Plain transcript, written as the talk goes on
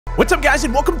What's up, guys,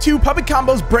 and welcome to Puppet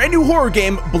Combo's brand new horror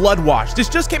game, Bloodwash. This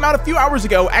just came out a few hours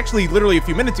ago, actually literally a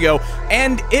few minutes ago,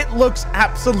 and it looks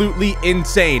absolutely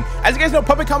insane. As you guys know,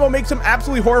 Puppet Combo makes some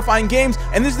absolutely horrifying games,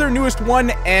 and this is their newest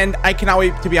one, and I cannot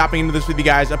wait to be hopping into this with you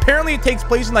guys. Apparently, it takes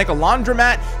place in like a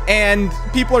laundromat, and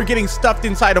people are getting stuffed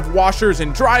inside of washers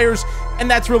and dryers, and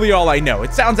that's really all I know.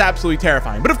 It sounds absolutely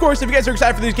terrifying. But of course, if you guys are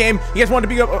excited for this game, you guys want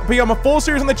to become a full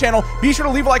series on the channel, be sure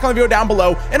to leave a like on the video down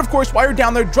below, and of course, while you're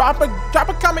down there, drop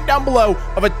a comment down below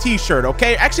of a t-shirt,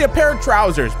 okay? Actually, a pair of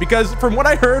trousers, because from what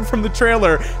I heard from the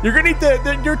trailer, you're gonna need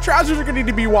to, your trousers are gonna need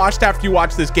to be washed after you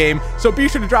watch this game, so be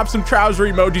sure to drop some trouser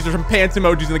emojis or some pants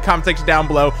emojis in the comment section down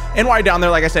below, and while you're down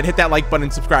there, like I said, hit that like button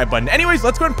and subscribe button. Anyways,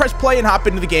 let's go ahead and press play and hop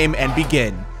into the game and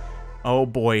begin. Oh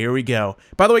boy, here we go.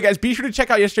 By the way, guys, be sure to check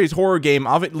out yesterday's horror game.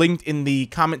 I'll have it linked in the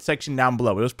comment section down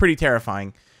below. It was pretty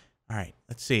terrifying. All right,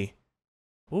 let's see.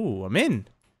 Ooh, I'm in.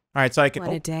 All right, so I can...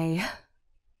 What a day.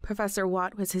 Professor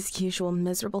Watt was his usual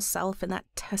miserable self, and that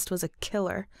test was a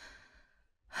killer.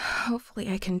 Hopefully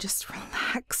I can just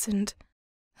relax and...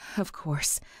 Of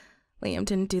course, Liam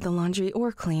didn't do the laundry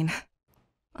or clean.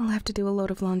 I'll have to do a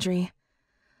load of laundry.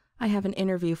 I have an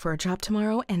interview for a job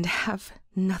tomorrow and have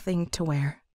nothing to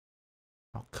wear.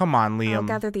 Oh, come on, Liam. I'll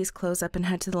gather these clothes up and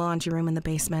head to the laundry room in the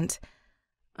basement.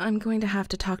 I'm going to have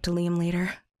to talk to Liam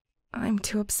later. I'm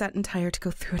too upset and tired to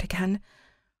go through it again.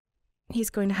 He's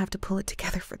going to have to pull it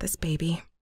together for this baby.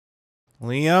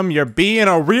 Liam, you're being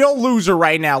a real loser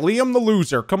right now. Liam the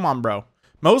loser. Come on, bro.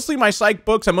 Mostly my psych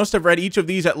books. I must have read each of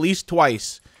these at least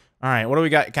twice. All right, what do we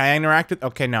got? Can I interact with?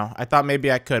 Okay, no. I thought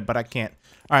maybe I could, but I can't.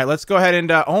 All right, let's go ahead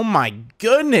and... oh, my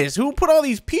goodness. Who put all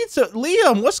these pizza?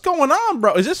 Liam, what's going on,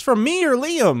 bro? Is this from me or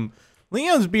Liam?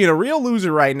 Liam's being a real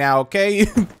loser right now, okay?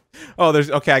 Oh, there's...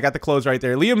 Okay, I got the clothes right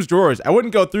there. Liam's drawers. I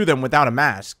wouldn't go through them without a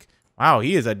mask. Wow,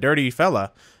 he is a dirty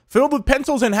fella. Filled with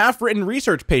pencils and half-written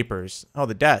research papers. Oh,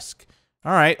 the desk.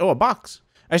 All right. Oh, a box.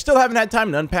 I still haven't had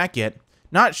time to unpack yet.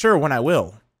 Not sure when I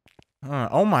will.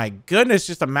 Oh, my goodness.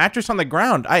 Just a mattress on the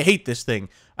ground. I hate this thing.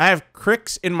 I have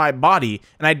cricks in my body,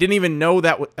 and I didn't even know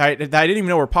that I didn't even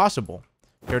know were possible.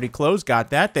 Dirty clothes. Got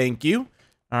that. Thank you.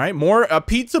 All right. More. A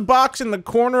pizza box in the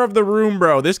corner of the room,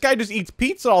 bro. This guy just eats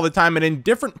pizza all the time and in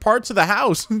different parts of the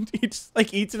house. He just,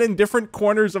 like, eats it in different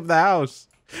corners of the house.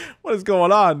 What is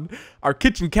going on? Our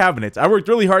kitchen cabinets. I worked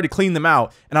really hard to clean them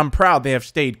out, and I'm proud they have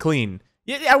stayed clean.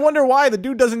 Yeah, I wonder why the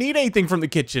dude doesn't eat anything from the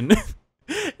kitchen.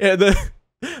 Yeah, the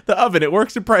oven, it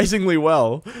works surprisingly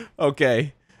well.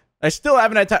 Okay. I still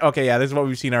haven't had time. Okay, yeah, this is what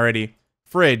we've seen already.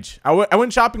 Fridge. I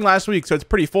went shopping last week, so it's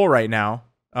pretty full right now.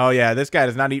 Oh, yeah, this guy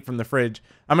does not eat from the fridge.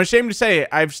 I'm ashamed to say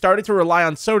I've started to rely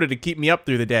on soda to keep me up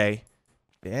through the day.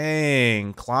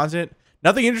 Dang. Closet.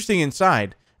 Nothing interesting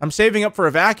inside. I'm saving up for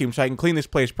a vacuum so I can clean this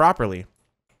place properly.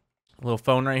 A little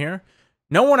phone right here.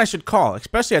 No one I should call,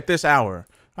 especially at this hour.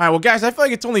 All right, well, guys, I feel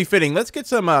like it's only fitting. Let's get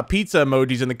some pizza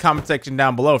emojis in the comment section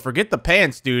down below. Forget the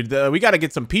pants, dude. We got to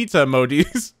get some pizza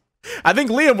emojis. I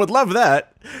think Liam would love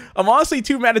that. I'm honestly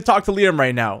too mad to talk to Liam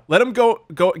right now. Let him go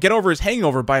get over his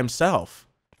hangover by himself.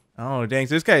 Oh, dang.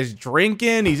 So this guy's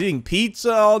drinking. He's eating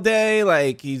pizza all day.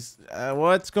 Like, he's...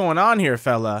 what's going on here,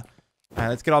 fella? All right,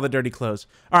 let's get all the dirty clothes.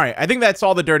 All right, I think that's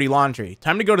all the dirty laundry.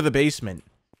 Time to go to the basement.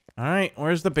 All right,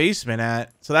 where's the basement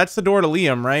at? So that's the door to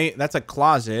Liam, right? That's a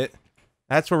closet.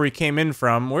 That's where we came in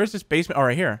from. Where's this basement? Oh,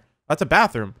 right here. That's a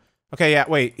bathroom. Okay, yeah,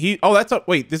 wait. Oh, that's a...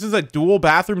 Wait, this is a dual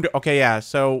bathroom. Okay, yeah,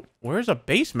 so where's a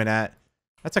basement at?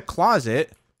 That's a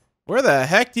closet. Where the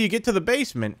heck do you get to the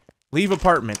basement? Leave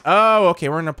apartment. Oh, okay,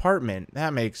 we're in an apartment.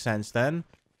 That makes sense then.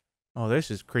 Oh, this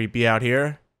is creepy out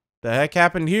here. The heck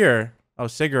happened here? Oh,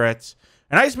 cigarettes.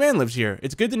 A nice man lives here.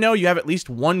 It's good to know you have at least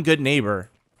one good neighbor.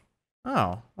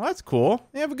 Oh, well, that's cool.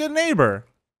 You have a good neighbor.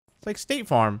 It's like State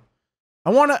Farm.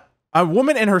 A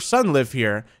woman and her son live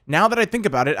here. Now that I think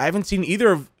about it, I haven't seen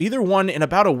either one in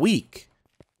about a week.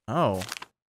 Oh.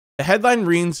 The headline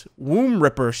reads, Womb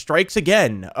Ripper strikes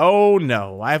again. Oh,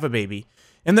 no. I have a baby.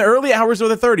 In the early hours of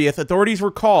the 30th, authorities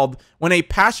were called when a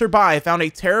passerby found a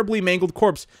terribly mangled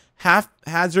corpse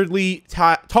haphazardly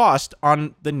tossed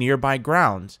on the nearby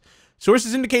grounds.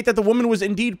 Sources indicate that the woman was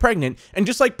indeed pregnant, and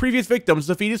just like previous victims,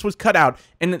 the fetus was cut out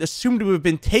and assumed to have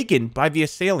been taken by the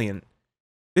assailant.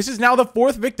 This is now the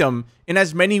fourth victim in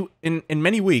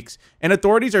many weeks, and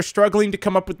authorities are struggling to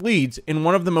come up with leads in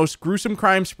one of the most gruesome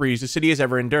crime sprees the city has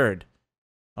ever endured.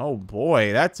 Oh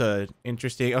boy, that's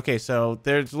interesting. Okay, so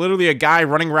there's literally a guy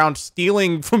running around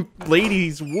stealing from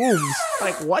ladies' wombs.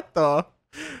 Like, what the?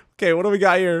 Okay, what do we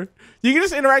got here? You can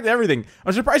just interact with everything.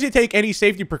 I'm surprised you take any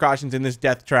safety precautions in this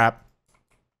death trap.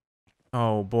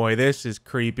 Oh boy, this is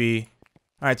creepy.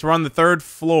 All right, so we're on the 3rd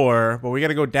floor, but we got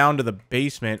to go down to the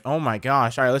basement. Oh my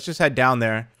gosh. All right, let's just head down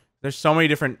there. There's so many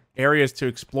different areas to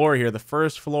explore here. The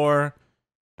first floor.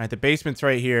 All right, the basement's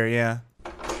right here. Yeah.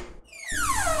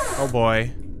 Oh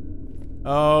boy.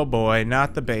 Oh boy,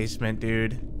 not the basement,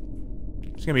 dude.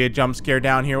 There's gonna be a jump scare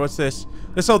down here. What's this?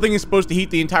 This whole thing is supposed to heat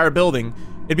the entire building.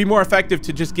 It'd be more effective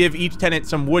to just give each tenant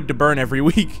some wood to burn every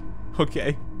week.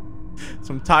 Okay.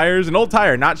 Some tires. An old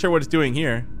tire. Not sure what it's doing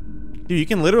here. Dude, you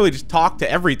can literally just talk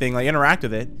to everything, like interact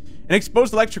with it. An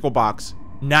exposed electrical box.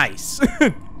 Nice.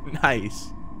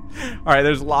 Nice. All right,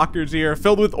 there's lockers here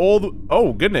filled with old...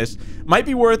 Oh, goodness. Might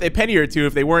be worth a penny or two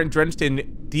if they weren't drenched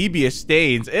in devious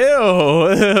stains.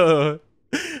 Ew.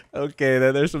 Okay,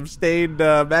 then there's some stained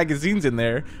magazines in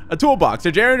there. A toolbox.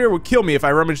 A janitor would kill me if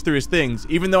I rummaged through his things,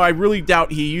 even though I really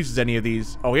doubt he uses any of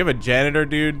these. Oh, we have a janitor,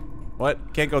 dude.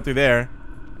 What? Can't go through there.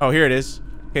 Oh, here it is.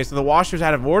 Okay, so the washer's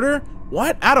out of order?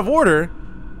 What? Out of order?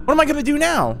 What am I gonna do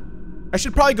now? I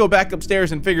should probably go back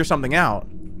upstairs and figure something out.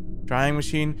 Drying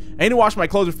machine. I need to wash my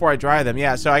clothes before I dry them.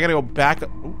 Yeah, so I gotta go back.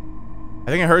 Ooh.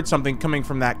 I think I heard something coming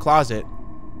from that closet.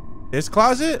 This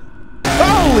closet?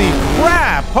 Holy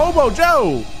crap! Hobo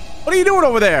Joe! What are you doing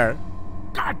over there?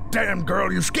 Goddamn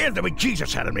girl, you scared the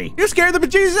bejesus out of me. You scared the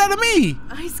bejesus out of me!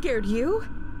 I scared you?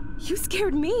 You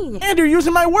scared me. And you're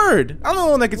using my word. I'm the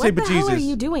one that can say bejesus. What the hell are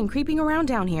you doing creeping around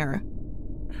down here?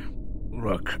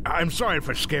 Look, I'm sorry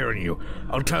for scaring you.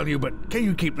 I'll tell you, but can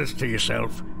you keep this to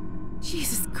yourself?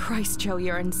 Jesus Christ, Joe,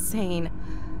 you're insane.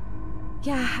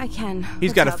 Yeah, I can.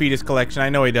 He's got a fetus collection. I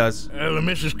know he does. The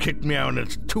missus kicked me out and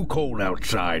it's too cold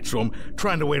outside, so I'm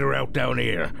trying to wait her out down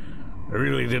here. I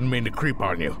really didn't mean to creep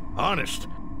on you. Honest.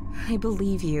 I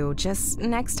believe you. Just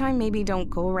next time, maybe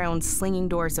don't go around slinging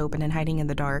doors open and hiding in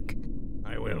the dark.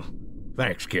 I will.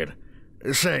 Thanks, kid.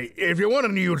 Say, if you want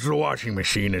to use the washing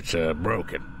machine, it's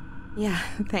broken. Yeah,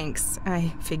 thanks.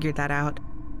 I figured that out.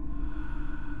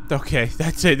 Okay,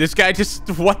 that's it. This guy just...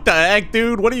 What the heck,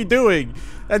 dude? What are you doing?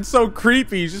 That's so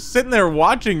creepy. He's just sitting there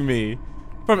watching me.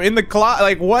 From in the closet.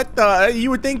 Like, what the...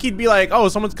 You would think he'd be like, oh,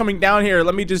 someone's coming down here.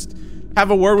 Let me just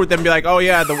have a word with them. Be like, oh,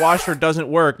 yeah, the washer doesn't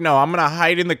work. No, I'm gonna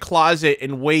hide in the closet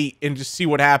and wait and just see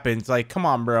what happens. Like, come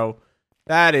on, bro.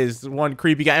 That is one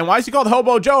creepy guy. And why is he called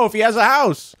Hobo Joe if he has a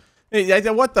house?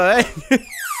 What the heck?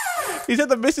 He said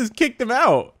the missus kicked him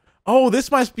out. Oh, this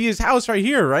must be his house right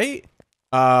here, right?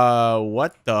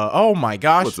 What the? Oh my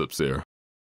gosh. What's up, Sarah?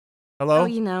 Hello? Oh,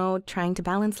 you know, trying to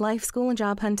balance life, school, and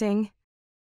job hunting.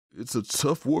 It's a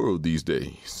tough world these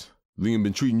days. Liam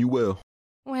been treating you well?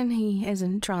 When he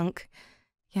isn't drunk.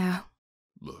 Yeah.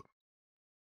 Look,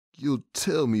 you'll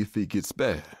tell me if it gets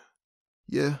bad.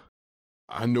 Yeah,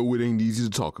 I know it ain't easy to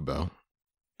talk about.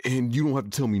 And you don't have to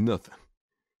tell me nothing.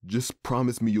 Just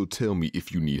promise me you'll tell me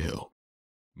if you need help.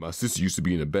 My sister used to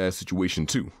be in a bad situation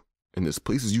too, and there's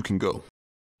places you can go.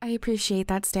 I appreciate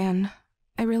that, Stan.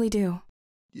 I really do.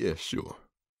 Yeah, sure.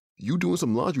 You doing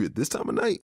some laundry at this time of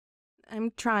night?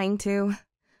 I'm trying to.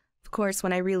 Of course,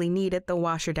 when I really need it, the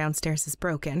washer downstairs is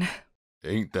broken.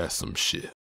 Ain't that some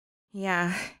shit?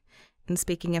 Yeah. And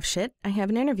speaking of shit, I have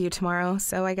an interview tomorrow,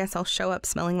 so I guess I'll show up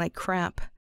smelling like crap.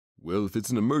 Well, if it's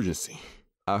an emergency,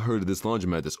 I heard of this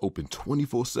laundromat that's open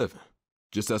 24/7,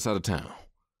 just outside of town.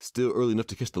 Still early enough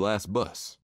to catch the last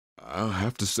bus. I'll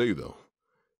have to say, though,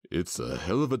 it's a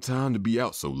hell of a time to be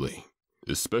out so late,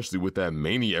 especially with that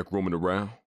maniac roaming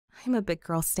around. I'm a big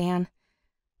girl, Stan.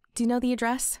 Do you know the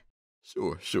address?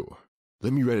 Sure.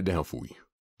 Let me write it down for you.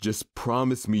 Just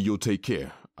promise me you'll take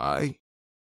care, alright?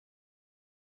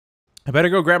 I better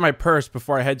go grab my purse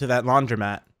before I head to that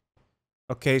laundromat.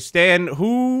 Okay, Stan,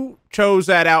 who chose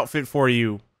that outfit for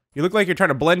you? You look like you're trying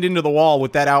to blend into the wall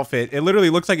with that outfit. It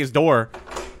literally looks like his door.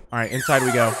 All right, inside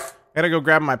we go. Gotta go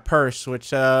grab my purse,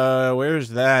 which, where's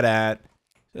that at?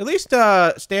 At least,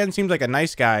 Stan seems like a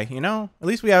nice guy, you know? At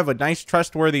least we have a nice,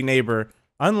 trustworthy neighbor,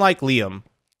 unlike Liam,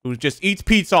 who just eats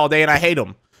pizza all day and I hate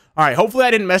him. All right, hopefully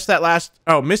I didn't miss that last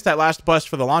bus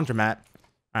for the laundromat.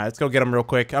 All right, let's go get him real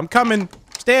quick. I'm coming.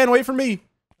 Stan, wait for me.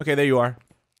 Okay, there you are.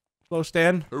 Hello,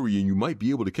 Stan. Hurry and you might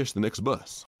be able to catch the next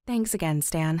bus. Thanks again,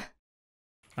 Stan.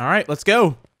 All right, let's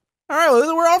go. All right,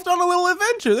 we're off on a little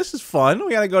adventure. This is fun.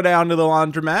 We gotta go down to the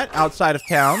laundromat outside of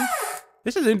town.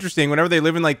 This is interesting whenever they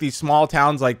live in like these small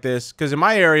towns like this, because in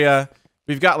my area,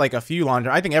 we've got like a few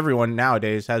laundromats. I think everyone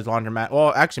nowadays has laundromat.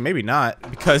 Well, actually, maybe not,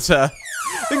 because I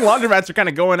think laundromats are kind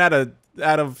of going out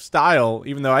of style,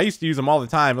 even though I used to use them all the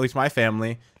time, at least my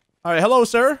family. All right, hello,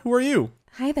 sir. Who are you?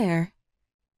 Hi there.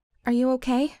 Are you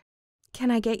okay?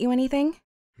 Can I get you anything?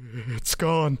 It's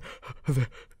gone.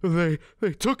 They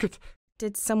took it.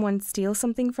 Did someone steal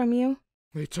something from you?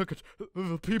 They took it.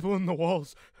 The people in the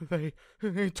walls. They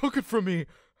took it from me.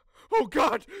 Oh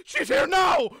God, she's here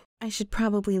now! I should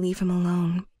probably leave him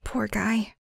alone. Poor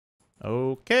guy.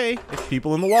 Okay, there's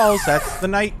people in the walls. That's the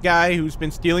night guy who's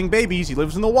been stealing babies. He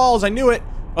lives in the walls. I knew it.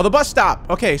 Oh, the bus stop.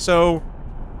 Okay, so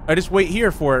I just wait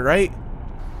here for it, right?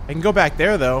 I can go back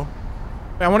there, though.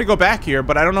 I want to go back here,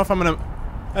 but I don't know if I'm going to...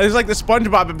 It's like the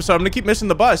SpongeBob episode. I'm going to keep missing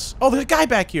the bus. Oh, there's a guy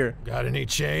back here. Got any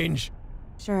change?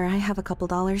 Sure, I have a couple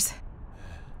dollars.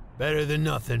 Better than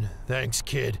nothing. Thanks,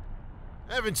 kid.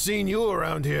 Haven't seen you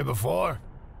around here before.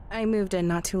 I moved in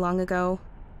not too long ago.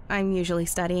 I'm usually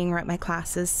studying or at my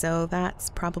classes, so that's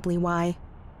probably why.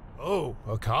 Oh,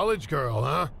 a college girl,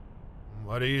 huh?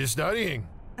 What are you studying?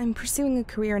 I'm pursuing a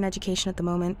career in education at the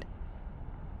moment.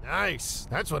 Nice.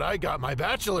 That's what I got my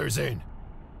bachelor's in.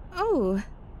 Oh,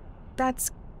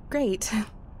 that's great.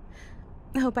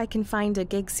 I hope I can find a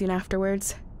gig soon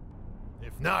afterwards.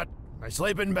 If not, my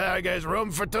sleeping bag has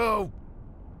room for two.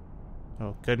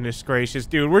 Oh, goodness gracious,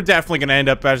 dude. We're definitely going to end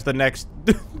up as the next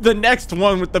the next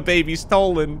one with the baby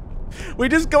stolen. We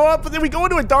just go up and then we go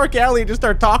into a dark alley and just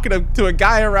start talking to a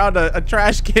guy around a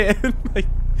trash can. Like,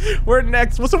 we're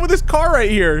next. What's up with this car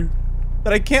right here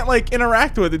that I can't, like,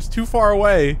 interact with? It's too far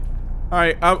away. All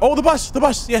right. Oh, the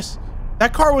bus. Yes.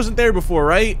 That car wasn't there before,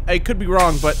 right? I could be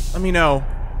wrong, but let me know.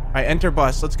 All right, enter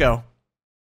bus. Let's go.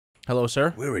 Hello,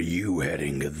 sir. Where are you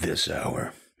heading at this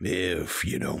hour, if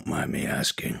you don't mind me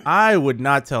asking? I would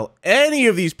not tell any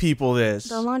of these people this.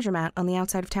 The laundromat on the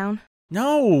outside of town.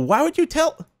 No, why would you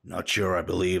tell? Not sure I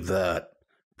believe that.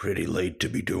 Pretty late to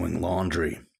be doing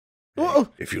laundry. Whoa. Hey,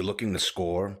 if you're looking to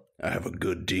score, I have a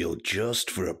good deal just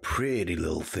for a pretty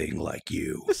little thing like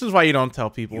you. This is why you don't tell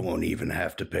people. You won't even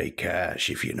have to pay cash,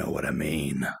 if you know what I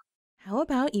mean. How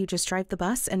about you just drive the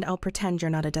bus and I'll pretend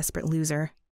you're not a desperate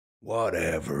loser?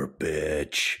 Whatever,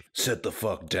 bitch. Sit the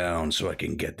fuck down so I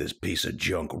can get this piece of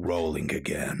junk rolling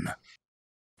again.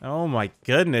 Oh my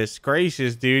goodness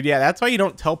gracious, dude. Yeah, that's why you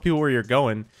don't tell people where you're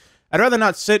going. I'd rather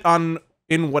not sit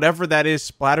in whatever that is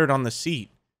splattered on the seat.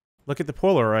 Look at the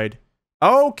Polaroid.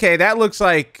 Okay, that looks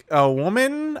like a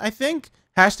woman, I think.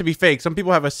 Has to be fake. Some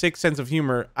people have a sick sense of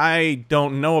humor. I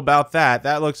don't know about that.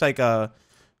 That looks like a...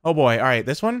 Oh boy, all right,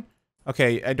 this one?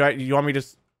 Okay, you want me to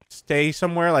stay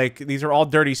somewhere? Like, these are all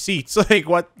dirty seats. Like,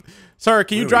 what? Sir,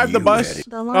 can you drive the bus?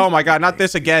 Oh my god, not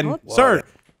this again. What? Sir,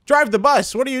 drive the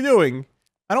bus. What are you doing?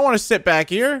 I don't want to sit back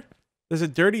here. There's a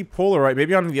dirty Polaroid.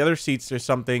 Maybe on the other seats there's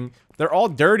something. They're all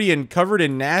dirty and covered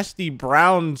in nasty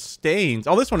brown stains.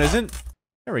 Oh, this one isn't.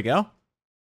 There we go.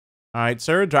 All right,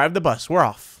 sir, drive the bus. We're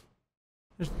off.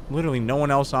 There's literally no one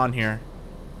else on here.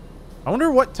 I wonder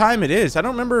what time it is. I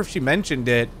don't remember if she mentioned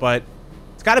it, but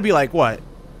it's got to be like, what,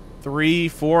 3,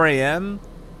 4 a.m.?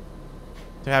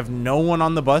 To have no one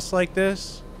on the bus like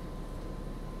this?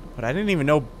 But I didn't even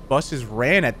know buses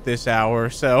ran at this hour,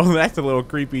 so that's a little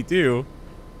creepy too.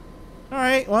 All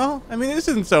right, well, I mean, this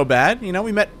isn't so bad. You know,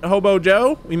 we met Hobo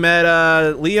Joe. We met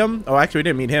Liam. Oh, actually, we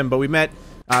didn't meet him, but we met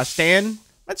Stan.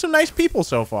 Met some nice people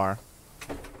so far.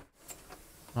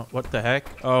 Oh, what the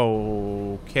heck?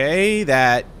 Okay,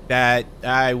 that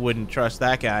I wouldn't trust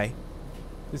that guy.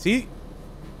 Is he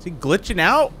glitching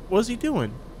out? What's he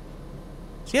doing?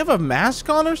 Does he have a mask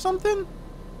on or something?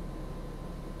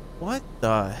 What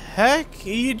the heck? Are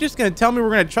you just gonna tell me we're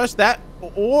gonna trust that?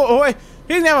 Oh, wait.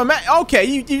 He doesn't have a mask. Okay,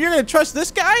 you're gonna trust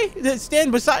this guy that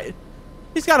stand beside?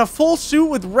 He's got a full suit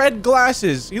with red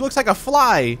glasses. He looks like a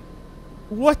fly.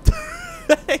 What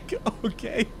the heck?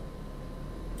 Okay.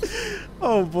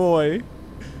 Oh boy.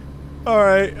 All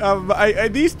right.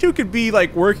 These two could be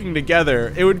like working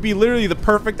together. It would be literally the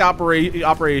perfect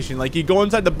operation. Like, you go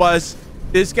inside the bus.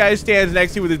 This guy stands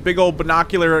next to you with his big old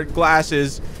binocular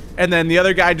glasses, and then the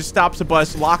other guy just stops the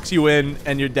bus, locks you in,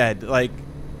 and you're dead. Like,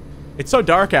 it's so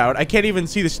dark out, I can't even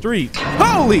see the street.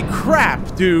 Holy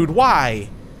crap, dude! Why?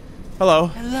 Hello.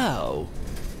 Hello.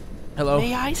 Hello.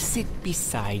 May I sit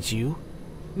beside you?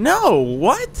 No.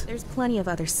 What? There's plenty of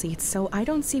other seats, so I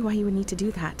don't see why you would need to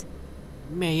do that.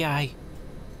 May I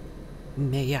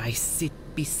sit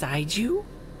beside you?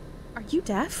 Are you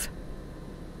deaf?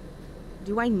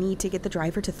 Do I need to get the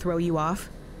driver to throw you off?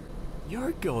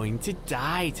 You're going to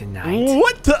die tonight.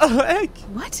 What the heck?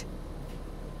 What?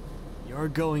 You're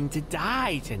going to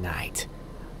die tonight.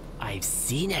 I've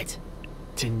seen it.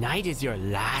 Tonight is your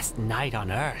last night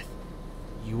on Earth.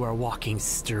 You are walking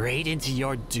straight into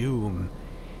your doom.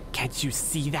 Can't you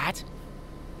see that?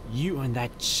 You and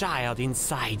that child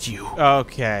inside you.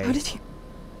 Okay. How did you...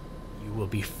 You will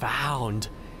be found,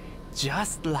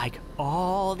 just like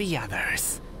all the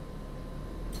others.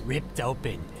 Ripped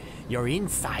open, your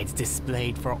insides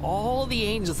displayed for all the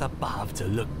angels above to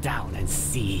look down and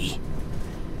see.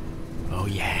 Oh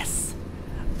yes,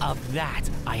 of that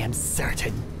I am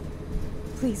certain.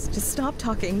 Please, just stop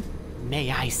talking.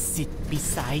 May I sit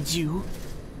beside you?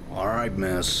 All right,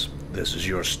 miss. This is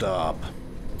your stop.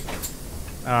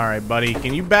 Alright, buddy.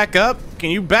 Can you back up? Can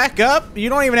you back up? You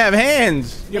don't even have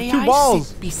hands. You have two balls.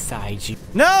 Sit beside you.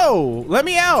 No! Let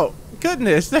me out!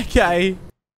 Goodness, that guy.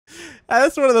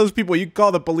 That's one of those people you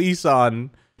call the police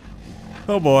on.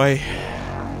 Oh boy.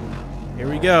 Here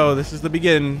we go. This is the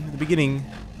beginning.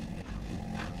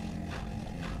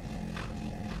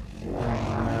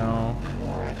 No.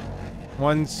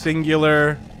 One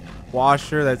singular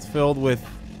washer that's filled with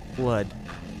blood.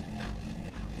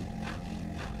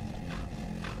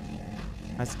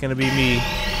 That's gonna be me.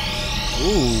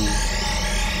 Ooh.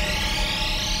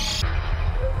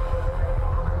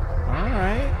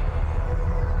 Alright.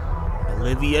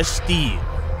 Olivia Steele.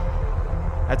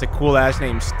 That's a cool ass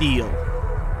name, Steele.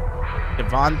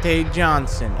 Devontae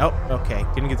Johnson. Oh, okay.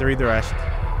 Didn't get to read the rest.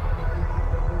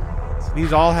 So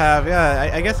these all have,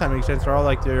 yeah, I guess that makes sense. They're all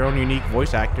like their own unique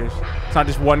voice actors. It's not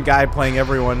just one guy playing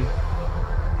everyone.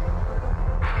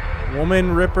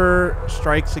 Woman Ripper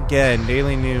strikes again.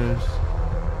 Daily News.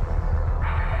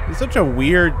 It's such a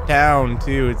weird town,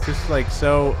 too. It's just like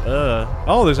so,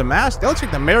 Oh, there's a mask. That looks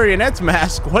like the Marionette's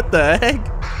mask. What the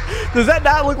heck? Does that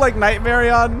not look like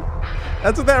Nightmarion?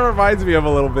 That's what that reminds me of a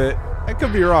little bit. I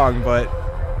could be wrong, but...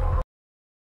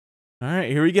 Alright,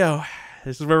 here we go.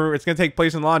 This is where it's going to take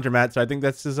place in Laundromat, so I think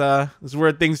this is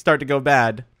where things start to go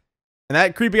bad. And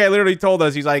that creepy guy literally told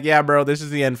us, he's like, yeah, bro, this is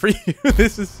the end for you.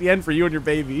 This is the end for you and your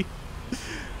baby.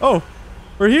 Oh,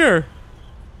 we're here.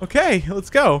 Okay,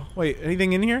 let's go. Wait,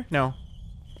 anything in here? No.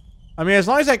 I mean, as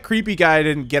long as that creepy guy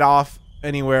didn't get off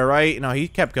anywhere, right? No, he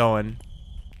kept going.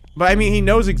 But, I mean, he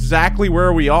knows exactly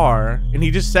where we are. And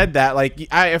he just said that. Like,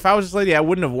 if I was this lady, I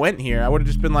wouldn't have went here. I would have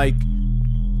just been like,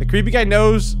 the creepy guy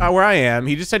knows where I am.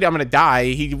 He just said I'm going to die.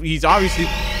 He's obviously...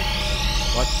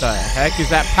 What the heck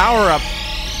is that power-up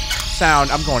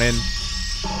sound? I'm going in.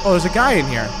 Oh, there's a guy in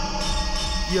here.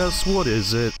 Yes, what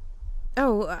is it?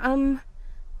 Oh,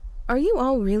 are you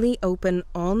all really open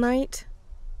all night?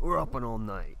 We're open all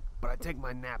night, but I take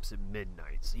my naps at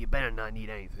midnight, so you better not need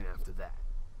anything after that.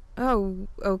 Oh,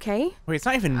 okay. Wait, it's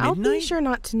not even midnight? I'll be sure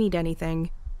not to need anything.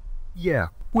 Yeah,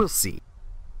 we'll see.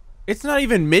 It's not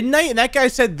even midnight, and that guy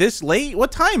said this late?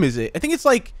 What time is it? I think it's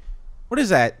like, what is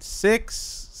that? 6,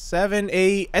 7,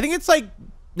 8? I think it's like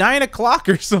 9 o'clock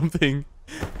or something.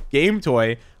 Game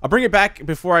toy. I'll bring it back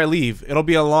before I leave. It'll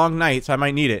be a long night, so I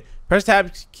might need it. Press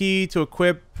tab key to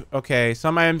equip. Okay,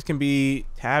 some items can be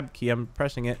tab key. I'm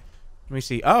pressing it. Let me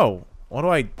see. Oh, what do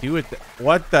I do with it?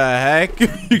 What the heck?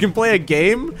 You can play a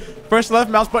game? Press the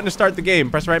left mouse button to start the game.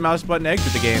 Press the right mouse button to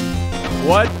exit the game.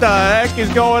 What the heck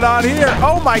is going on here?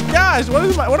 Oh my gosh, what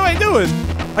am I doing?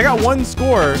 I got 1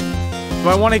 score. Do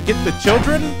I want to get the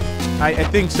children? I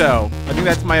think so. I think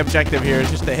that's my objective here, is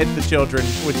just to hit the children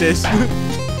with this.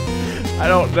 I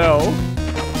don't know.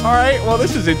 All right, well,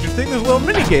 this is interesting. There's a little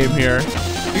mini game here.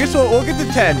 I guess we'll get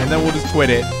to 10 and then we'll just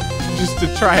quit it, just to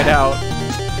try it out.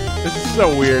 This is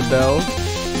so weird, though.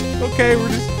 Okay,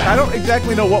 I don't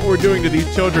exactly know what we're doing to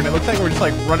these children. It looks like we're just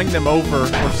like running them over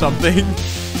or something.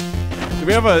 Do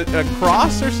we have a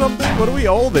cross or something? What are we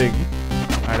holding?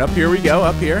 All right, up here we go,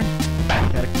 up here.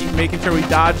 Gotta keep making sure we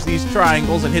dodge these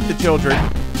triangles and hit the children.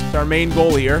 It's our main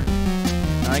goal here.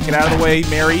 All right, get out of the way,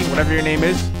 Mary, whatever your name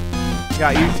is.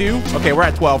 Got you too? Okay, we're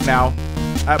at 12 now.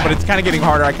 But it's kind of getting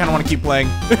harder. I kind of want to keep playing.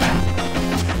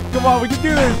 Come on, we can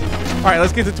do this. All right,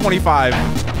 let's get to 25.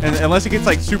 And unless it gets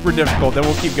like super difficult, then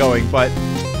we'll keep going. But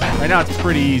right now it's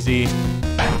pretty easy.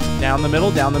 Down the middle,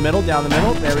 down the middle, down the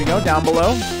middle. There we go, down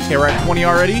below. Okay, we're at 20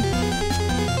 already.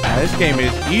 This game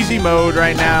is easy mode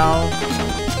right now.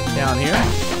 Down here.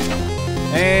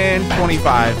 And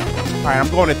 25. All right,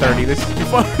 I'm going to 30. This is too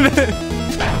fun.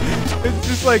 It's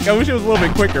just like, I wish it was a little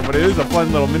bit quicker, but it is a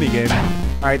fun little mini game.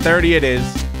 All right, 30 it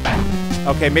is.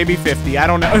 Okay, maybe 50. I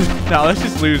don't know. No, let's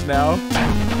just lose now.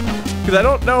 Because I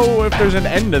don't know if there's an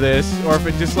end to this, or if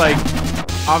it just, like,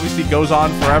 obviously goes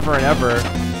on forever and ever.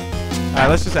 All right,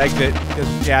 let's just exit.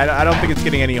 Because, yeah, I don't think it's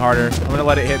getting any harder. I'm going to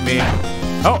let it hit me.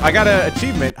 Oh, I got an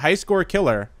achievement. High score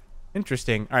killer.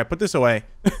 Interesting. All right, put this away.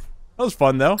 That was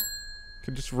fun, though.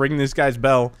 Could just ring this guy's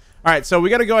bell. All right, so we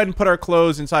got to go ahead and put our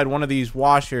clothes inside one of these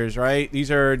washers, right?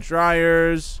 These are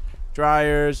dryers.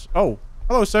 Oh,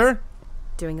 hello, sir.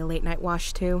 Doing a late night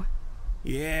wash, too?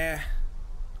 Yeah.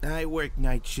 I work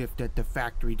night shift at the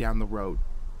factory down the road.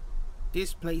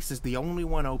 This place is the only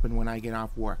one open when I get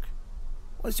off work.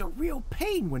 Was a real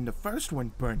pain when the first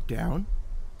one burnt down.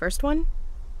 First one?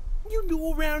 You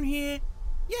knew around here?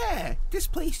 Yeah, this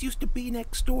place used to be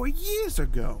next door years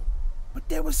ago. But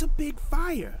there was a big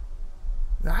fire.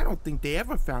 I don't think they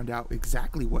ever found out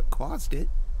exactly what caused it.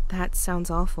 That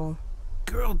sounds awful.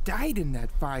 Girl died in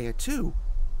that fire, too.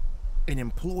 An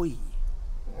employee.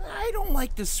 I don't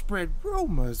like to spread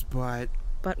rumors, but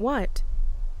But what?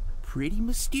 pretty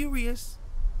mysterious.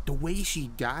 The way she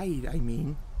died, I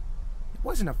mean. It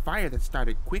wasn't a fire that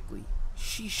started quickly.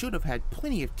 She should have had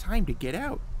plenty of time to get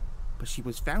out, but she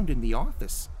was found in the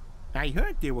office. I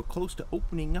heard they were close to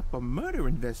opening up a murder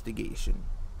investigation.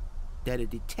 That a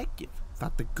detective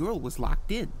thought the girl was locked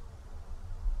in,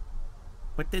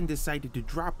 but then decided to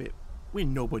drop it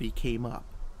when nobody came up.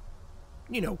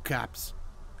 You know, cops.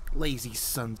 Lazy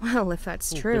sons. Well, if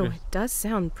that's true, it does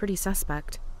sound pretty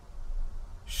suspect.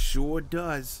 Sure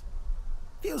does.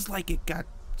 Feels like it got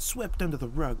swept under the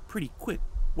rug pretty quick,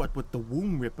 what with the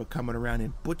womb ripper coming around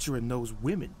and butchering those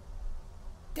women.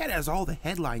 That has all the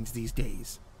headlines these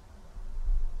days.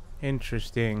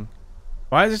 Interesting.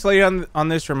 Why does this lady on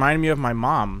this remind me of my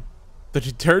mom? The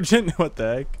detergent? What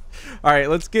the heck? Alright,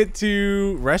 let's get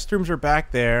to... Restrooms are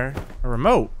back there. A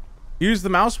remote. Use the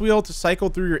mouse wheel to cycle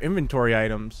through your inventory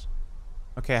items.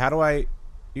 Okay, how do I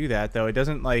do that, though? It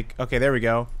doesn't, like... Okay, there we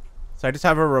go. So I just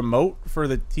have a remote for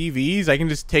the TVs? I can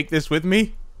just take this with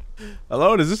me?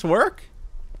 Hello, does this work?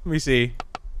 Let me see.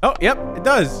 Oh, yep, it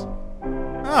does.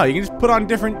 Oh, you can just put on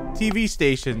different TV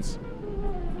stations.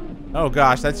 Oh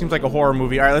gosh, that seems like a horror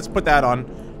movie. All right, let's put that on.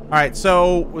 All right,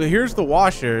 so here's the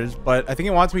washers, but I think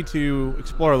it wants me to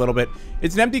explore a little bit.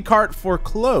 It's an empty cart for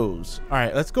clothes. All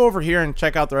right, let's go over here and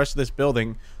check out the rest of this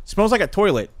building. Smells like a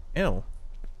toilet. Ew.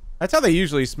 That's how they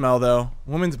usually smell, though.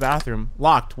 Women's bathroom.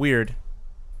 Locked. Weird.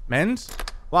 Men's?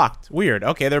 Locked. Weird.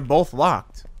 Okay, they're both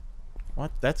locked.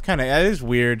 What? That is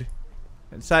weird.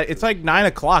 It's like 9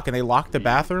 o'clock and they lock the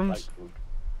bathrooms.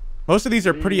 Most of these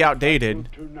are pretty outdated.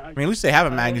 I mean, at least they have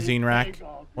a magazine rack.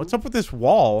 What's up with this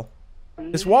wall?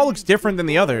 This wall looks different than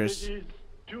the others.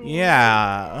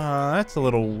 Yeah, that's a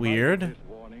little weird.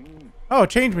 Oh, a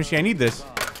change machine. I need this.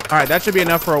 Alright, that should be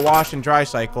enough for a wash and dry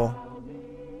cycle.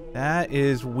 That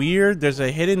is weird. There's a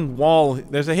hidden wall.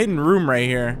 There's a hidden room right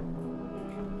here.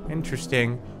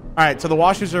 Interesting. Alright, so the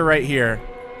washers are right here.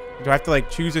 Do I have to, like,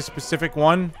 choose a specific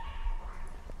one?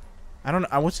 I don't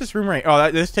know. What's this room right?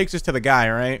 Oh, this takes us to the guy,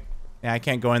 right? Yeah, I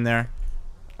can't go in there.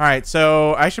 Alright,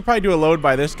 so I should probably do a load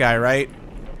by this guy, right?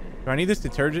 Do I need this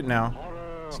detergent now?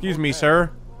 Excuse me,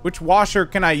 sir. Which washer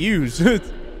can I use?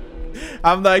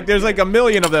 I'm like, there's like a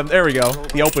million of them. There we go.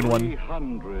 The open one.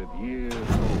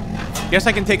 Guess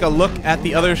I can take a look at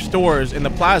the other stores in the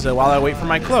plaza while I wait for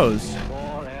my clothes.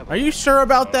 Are you sure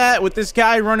about that? With this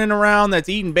guy running around that's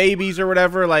eating babies or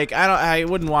whatever? Like, I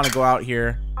wouldn't want to go out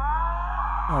here.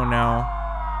 Oh no.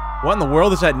 What in the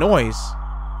world is that noise?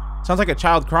 Sounds like a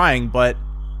child crying, but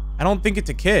I don't think it's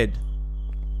a kid.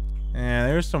 Yeah,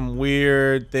 there's some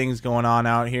weird things going on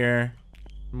out here.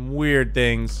 Some weird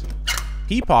things.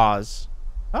 Peepaws.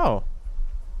 Oh.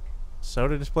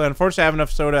 Soda display. Unfortunately, I have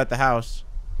enough soda at the house.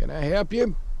 Can I help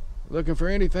you? Looking for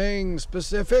anything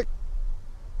specific?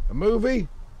 A movie?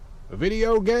 A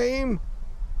video game?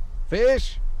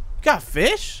 Fish? You got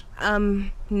fish?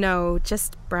 No,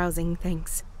 just browsing,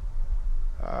 thanks.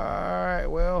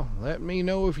 Alright, well, let me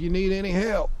know if you need any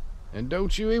help. And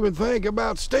don't you even think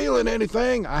about stealing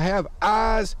anything. I have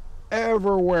eyes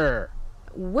everywhere.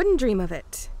 Wouldn't dream of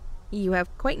it. You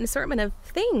have quite an assortment of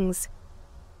things.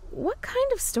 What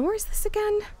kind of store is this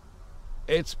again?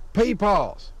 It's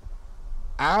Peepaw's.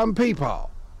 I'm Peepaw.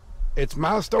 It's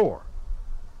my store.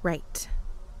 Right.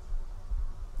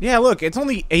 Yeah, look, it's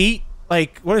only 8,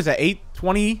 like, what is that,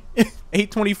 8:20?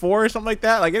 8:24 or something like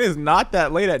that? Like, it is not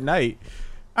that late at night.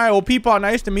 Alright, well, Peepaw,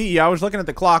 nice to meet you. I was looking at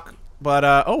the clock, but,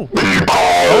 oh.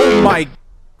 Oh, my,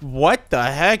 what the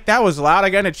heck? That was loud. I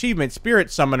got an achievement, Spirit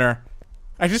Summoner.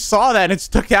 I just saw that and it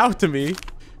stuck out to me.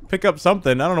 Pick up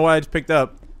something. I don't know what I just picked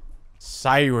up.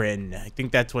 Siren. I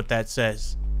think that's what that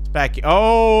says. It's back.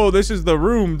 Oh, this is the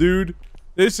room, dude.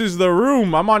 This is the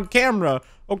room. I'm on camera.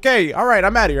 Okay, all right,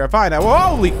 I'm out of here. Fine.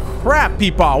 Holy crap,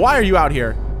 Peepaw. Why are you out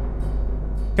here?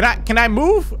 Can I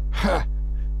move? Ha!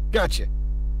 Gotcha.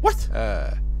 What?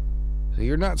 So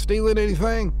you're not stealing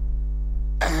anything?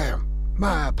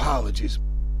 My apologies.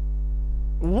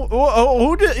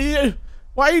 Who did?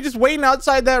 Why are you just waiting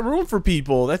outside that room for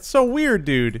people? That's so weird,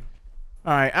 dude.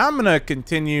 All right, I'm gonna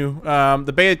continue.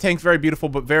 The beta tank's very beautiful,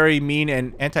 but very mean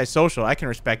and antisocial. I can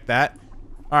respect that.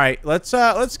 All right, let's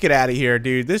get out of here,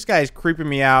 dude. This guy's creeping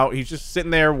me out. He's just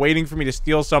sitting there waiting for me to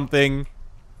steal something.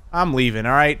 I'm leaving.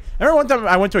 All right. I remember one time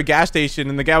I went to a gas station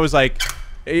and the guy was like,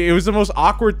 it was the most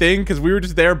awkward thing because we were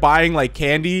just there buying like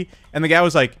candy, and the guy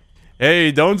was like,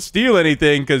 "Hey, don't steal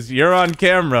anything because you're on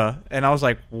camera." And I was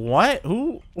like, "What?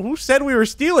 Who said we were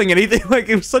stealing anything?" Like,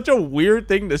 it was such a weird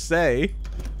thing to say.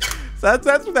 So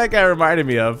that's what that guy reminded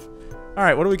me of. All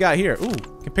right, what do we got here? Ooh,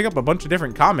 can pick up a bunch of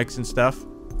different comics and stuff.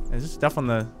 There's just stuff on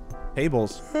the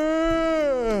tables.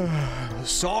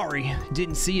 Sorry,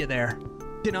 didn't see you there.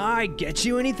 Can I get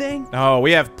you anything? Oh,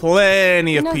 we have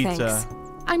plenty of No, pizza. thanks.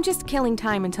 I'm just killing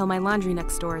time until my laundry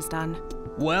next door is done.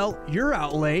 Well, you're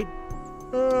out late.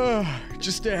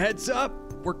 Just a heads up,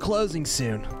 we're closing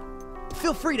soon.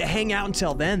 Feel free to hang out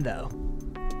until then, though.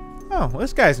 Oh, well,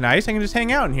 this guy's nice. I can just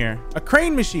hang out in here. A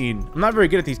crane machine. I'm not very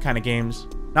good at these kind of games.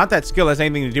 Not that skill has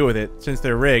anything to do with it, since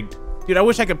they're rigged. Dude, I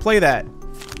wish I could play that.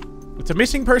 It's a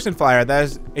missing person flyer that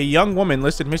has a young woman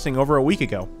listed missing over a week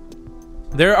ago.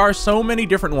 There are so many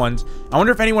different ones. I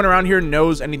wonder if anyone around here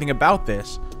knows anything about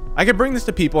this. I could bring this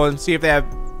to people and see if they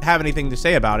have anything to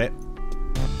say about it.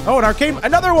 Oh, an arcade.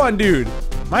 Another one, dude.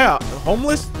 Am I a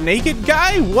homeless naked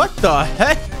guy? What the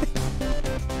heck?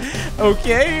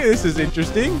 Okay, this is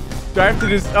interesting. Do I have to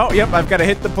just... Oh, yep, I've got to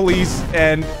hit the police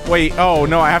and... Wait, oh,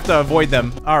 no, I have to avoid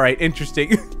them. All right,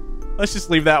 interesting. Let's just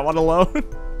leave that one alone.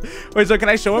 Wait, so can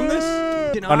I show him this?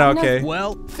 Oh, no, okay.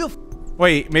 Well,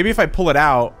 Wait, maybe if I pull it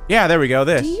out. Yeah, there we go,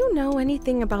 this. Do you know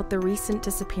anything about the recent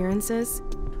disappearances?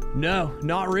 No,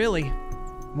 not really.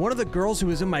 One of the girls who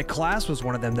was in my class was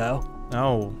one of them, though.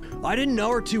 Oh. I didn't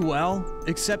know her too well,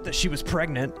 except that she was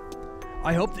pregnant.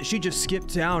 I hope that she just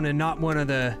skipped town and not one of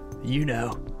the, you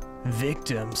know,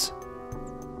 victims.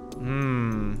 All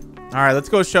right, let's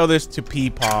go show this to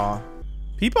Peepaw.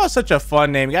 Peepaw is such a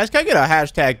fun name. Guys, can I get a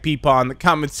hashtag Peepaw in the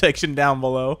comment section down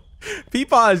below?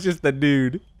 Peepaw is just the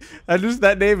dude.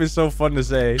 That name is so fun to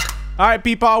say. All right,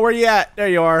 Peepaw, where you at? There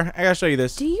you are. I gotta show you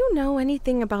this. Do you know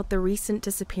anything about the recent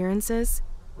disappearances?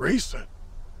 Recent?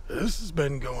 This has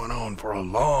been going on for a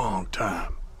long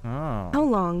time. Oh. How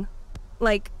long?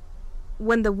 Like,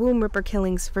 when the Womb Ripper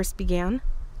killings first began?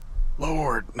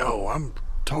 Lord, no, I'm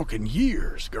talking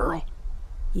years, girl.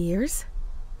 Years?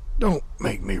 Don't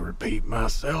make me repeat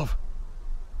myself.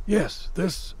 Yes,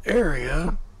 this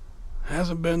area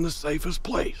hasn't been the safest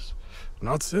place.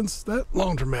 Not since that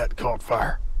laundromat caught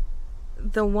fire.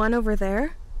 The one over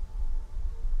there?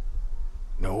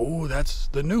 No, that's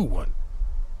the new one.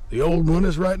 The old one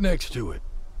is right next to it.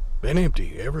 Been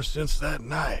empty ever since that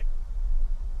night.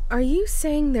 Are you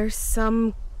saying there's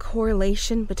some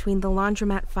correlation between the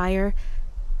laundromat fire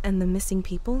and the missing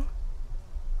people?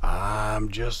 I'm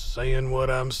just saying what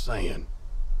I'm saying.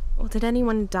 Well, did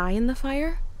anyone die in the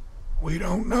fire? We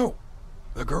don't know.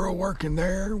 The girl working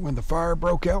there when the fire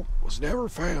broke out was never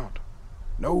found.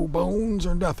 No bones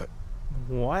or nothing.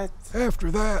 What? After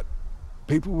that,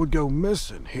 people would go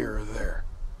missing here or there.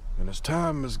 And as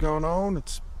time has gone on,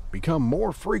 it's become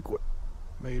more frequent.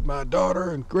 Made my daughter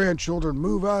and grandchildren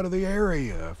move out of the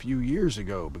area a few years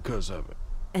ago because of it.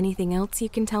 Anything else you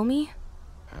can tell me?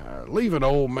 Leave an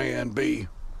old man be.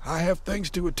 I have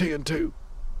things to attend to.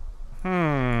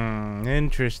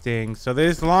 Interesting. So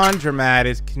this laundromat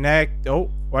is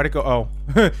Oh, why'd it go? Oh,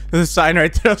 there's a sign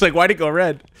right there. I was like, why'd it go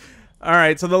red? All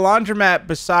right, so the laundromat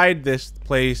beside this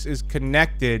place is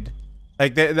connected.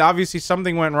 Like, obviously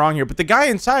something went wrong here. But the guy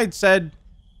inside said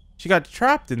she got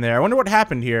trapped in there. I wonder what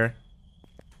happened here.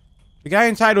 The guy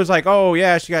inside was like, oh,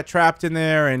 yeah, she got trapped in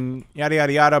there and yada,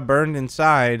 yada, yada, burned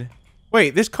inside.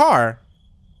 Wait, this car.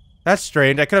 That's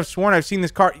strange. I could have sworn I've seen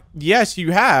this car. Yes,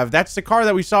 you have. That's the car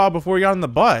that we saw before we got on the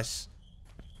bus.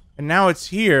 And now it's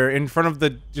here in front of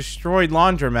the destroyed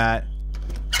laundromat.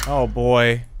 Oh,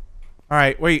 boy. All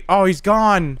right, wait. Oh, he's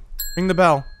gone. Ring the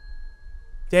bell.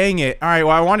 Dang it. All right,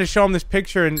 well, I wanted to show him this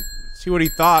picture and see what he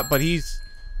thought, but he's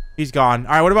gone.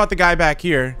 All right, what about the guy back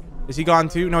here? Is he gone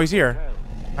too? No, he's here.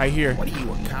 Right here. What are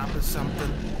you, a cop or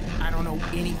something? I don't know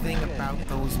anything about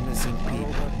those missing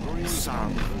people.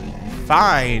 Sorry.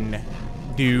 Fine,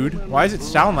 dude. Why does it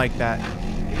sound like that?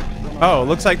 Oh,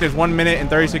 looks like there's 1 minute and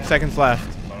 36 seconds left.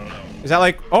 Is that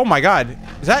like... Oh my god.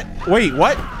 Is that... Wait,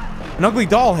 what? An ugly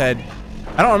doll head.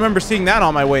 I don't remember seeing that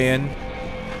on my way in.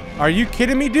 Are you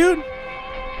kidding me, dude?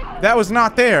 That was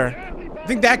not there. I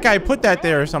think that guy put that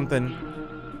there or something.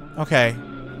 Okay.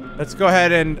 Let's go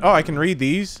ahead and... Oh, I can read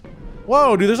these.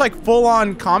 Whoa, dude, there's like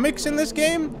full-on comics in this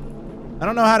game? I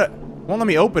don't know how to... Won't let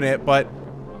me open it, but...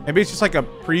 Maybe it's just like a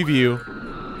preview.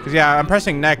 Because, yeah, I'm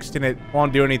pressing next and it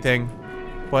won't do anything.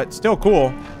 But still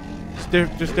cool. It's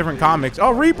just different comics. Oh,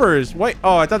 Reapers! Wait,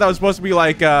 oh, I thought that was supposed to be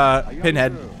like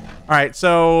Pinhead. Alright,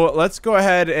 so let's go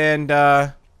ahead and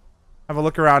have a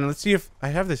look around. Let's see if... I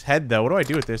have this head, though. What do I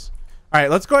do with this? Alright,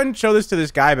 let's go ahead and show this to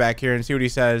this guy back here and see what he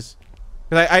says.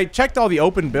 Because I checked all the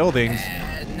open buildings.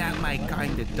 Not my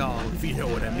kind of doll, if you know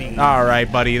what I mean.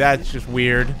 Alright, buddy. That's just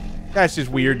weird. That's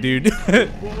just weird, dude. Alright,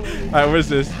 what is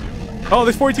this? Oh,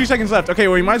 there's 42 seconds left. Okay,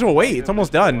 well, you might as well wait. It's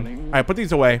almost done. Alright, put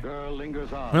these away.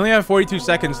 We only have 42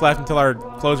 seconds left until our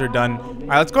clothes are done. Alright,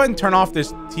 let's go ahead and turn off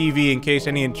this TV in case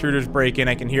any intruders break in.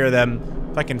 I can hear them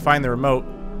if I can find the remote.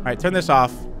 Alright, turn this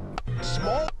off.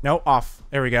 No, off.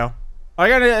 There we go. Oh, I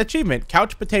got an achievement.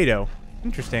 Couch potato.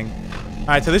 Interesting. All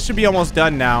right, so this should be almost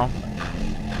done now.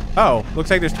 Oh, looks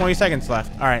like there's 20 seconds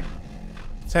left. All right.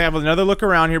 Let's have another look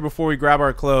around here before we grab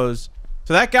our clothes.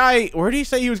 So that guy, where did he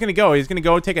say he was going to go? He's going to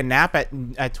go take a nap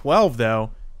at 12,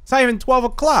 though. It's not even 12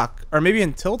 o'clock. Or maybe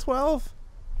until 12?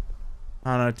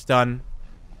 I don't know. It's done.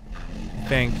 I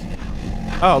think.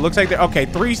 Oh, looks like okay,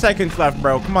 3 seconds left,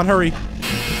 bro. Come on, hurry.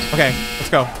 Okay, let's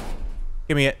go.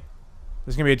 Give me it.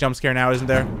 There's going to be a jump scare now, isn't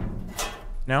there?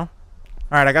 No?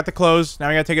 Alright, I got the clothes. Now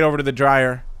I gotta take it over to the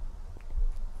dryer.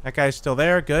 That guy's still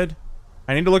there. Good.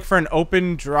 I need to look for an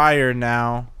open dryer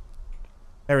now.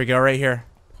 There we go, right here.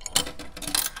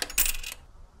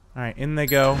 Alright, in they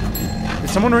go. Did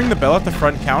someone ring the bell at the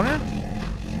front counter?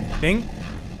 Ding.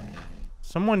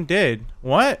 Someone did.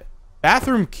 What?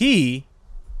 Bathroom key?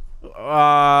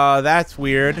 That's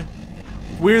weird.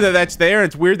 Weird that that's there.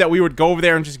 It's weird that we would go over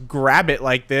there and just grab it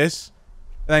like this.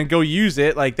 And then go use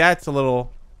it. Like, that's a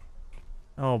little...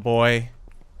 Oh, boy.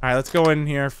 Alright, let's go in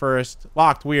here first.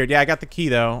 Locked. Weird. Yeah, I got the key,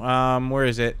 though. Where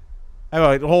is it? I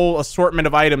have a whole assortment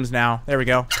of items now. There we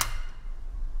go.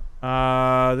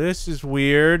 This is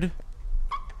weird.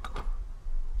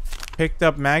 Picked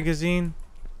up magazine.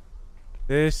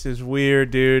 This is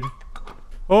weird, dude.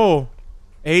 Oh.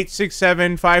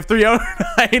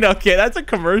 8675309. Okay, that's a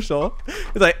commercial.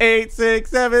 It's like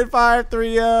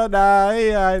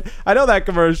 8675309. I know that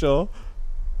commercial.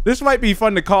 This might be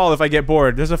fun to call if I get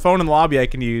bored. There's a phone in the lobby I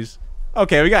can use.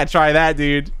 Okay, we gotta try that,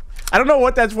 dude. I don't know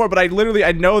what that's for, but I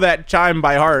know that chime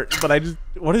by heart. But I just,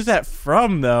 what is that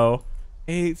from, though?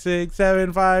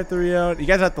 8675309. You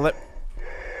guys have to let.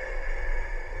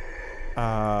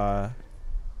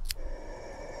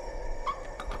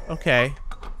 Okay.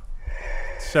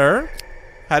 Sir,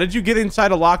 how did you get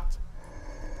inside a locked?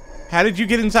 How did you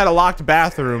get inside a locked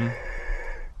bathroom?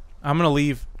 I'm gonna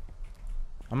leave.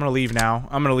 I'm gonna leave now.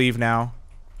 I'm gonna leave now.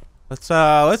 Let's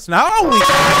now. Holy!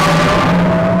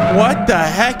 What the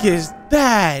heck is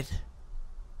that?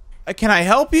 Can I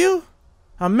help you?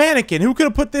 A mannequin. Who could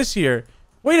have put this here?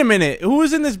 Wait a minute. Who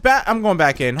was in this I'm going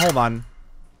back in. Hold on.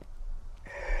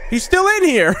 He's still in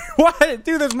here. What?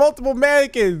 Dude, there's multiple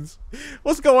mannequins.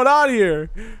 What's going on here?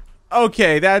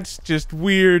 Okay, that's just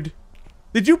weird.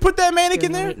 Did you put that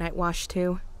mannequin there? Late night wash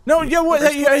too. No, yeah, what?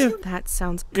 That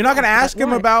sounds. You're not gonna ask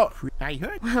him about. I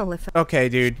heard. Well, if Okay,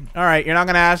 dude. All right, you're not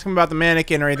gonna ask him about the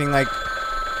mannequin or anything like.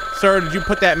 Sir, did you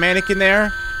put that mannequin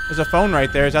there? There's a phone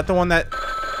right there. Is that the one that?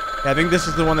 Yeah, I think this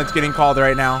is the one that's getting called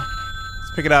right now.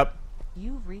 Let's pick it up.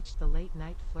 You've reached the late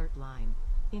night flirt line.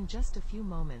 In just a few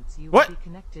moments, you What? will be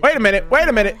connected. Wait a minute. Wait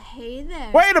a minute. Hey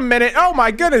there. Wait a minute. Oh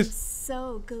my goodness.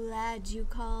 So glad you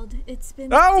called. It's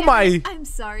been. Oh Damn my. it, I'm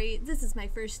sorry. This is my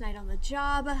first night on the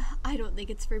job. I don't think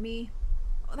it's for me.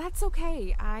 oh, that's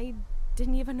okay. I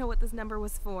didn't even know what this number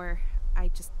was for. I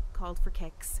just called for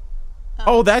kicks.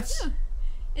 Oh, that's.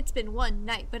 It's been one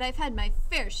night, but I've had my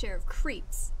fair share of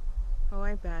creeps. Oh,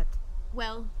 I bet.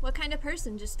 Well, what kind of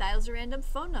person just dials a random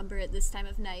phone number at this time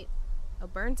of night? A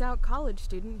burnt-out college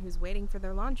student who's waiting for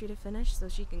their laundry to finish so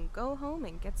she can go home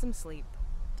and get some sleep.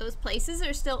 Those places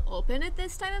are still open at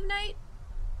this time of night?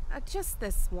 Just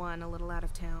this one, a little out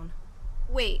of town.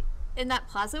 Wait, in that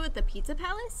plaza with the pizza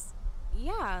palace?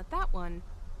 Yeah, that one.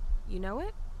 You know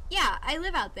it? Yeah, I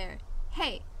live out there.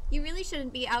 Hey, you really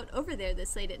shouldn't be out over there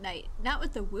this late at night, not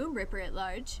with the womb ripper at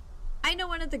large. I know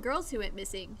one of the girls who went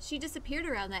missing. She disappeared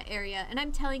around that area, and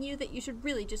I'm telling you that you should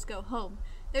really just go home.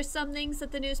 There's some things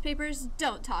that the newspapers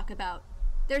don't talk about.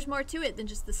 There's more to it than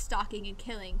just the stalking and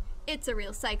killing. It's a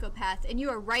real psychopath, and you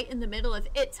are right in the middle of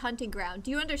its hunting ground.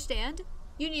 Do you understand?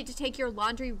 You need to take your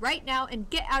laundry right now and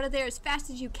get out of there as fast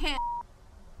as you can.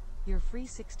 Your free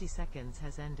 60 seconds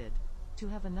has ended. To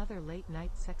have another late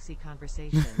night sexy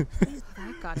conversation, please.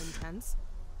 That got intense.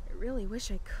 I really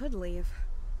wish I could leave.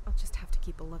 I'll just have to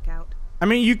keep a lookout. I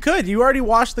mean, you could. You already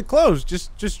washed the clothes.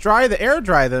 Just air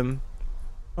dry them.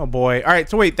 Oh boy. All right.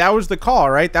 So wait, that was the call,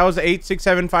 right? That was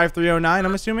 8675309.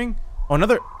 I'm assuming. Oh,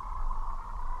 another.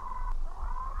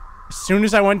 As soon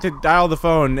as I went to dial the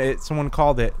phone, someone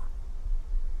called it.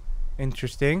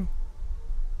 Interesting.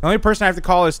 The only person I have to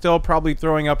call is still probably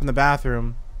throwing up in the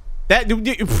bathroom. That you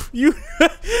you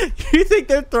think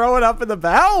they're throwing up in the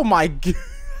bath? Oh my god!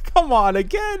 Come on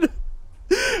again.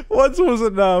 Once was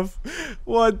enough.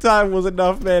 One time was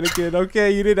enough, mannequin.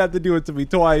 Okay, you didn't have to do it to me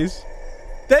twice.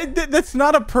 That's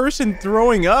not a person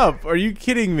throwing up. Are you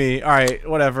kidding me? All right,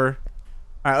 whatever.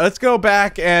 All right, let's go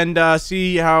back and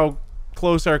see how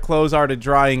close our clothes are to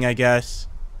drying, I guess.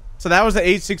 So that was the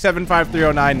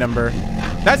 8675309 number.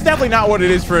 That's definitely not what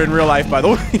it is for in real life, by the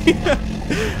way.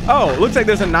 Oh, looks like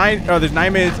there's there's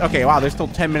 9 minutes. Okay, wow, there's still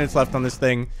 10 minutes left on this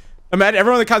thing. Imagine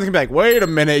everyone in the comments can be like, wait a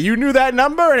minute, you knew that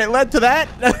number and it led to that?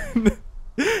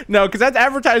 No, because that's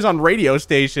advertised on radio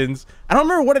stations. I don't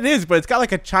remember what it is, but it's got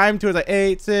like a chime to it, like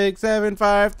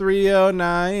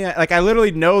 8675309. Like I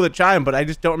literally know the chime, but I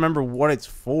just don't remember what it's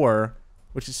for,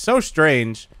 which is so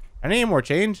strange. I need any more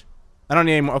change? I don't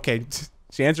need any more. Okay,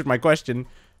 she answered my question.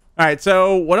 All right,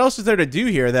 so what else is there to do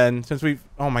here then? Since we've,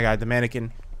 oh my God, the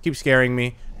mannequin keeps scaring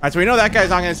me. All right, so we know that guy's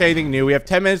not gonna say anything new. We have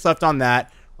 10 minutes left on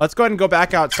that. Let's go ahead and go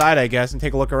back outside, I guess, and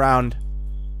take a look around.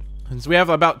 Since we have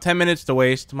about 10 minutes to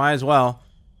waste, might as well.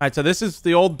 All right, so this is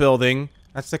the old building.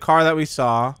 That's the car that we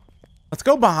saw. Let's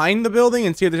go behind the building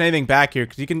and see if there's anything back here,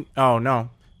 because you can, oh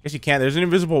no, guess you can't. There's an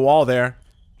invisible wall there.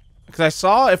 Because I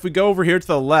saw if we go over here to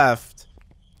the left,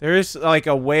 there is like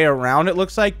a way around, it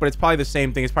looks like, but it's probably the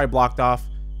same thing. It's probably blocked off.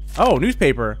 Oh,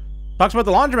 newspaper. Talks about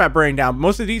the laundromat burning down.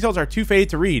 Most of the details are too faded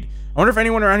to read. I wonder if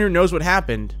anyone around here knows what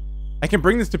happened. I can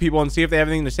bring this to people and see if they have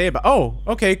anything to say about. Oh,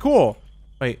 okay, cool.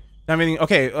 Wait, anything?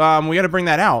 Okay, we got to bring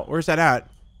that out. Where's that at?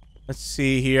 Let's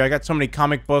see here. I got so many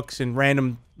comic books and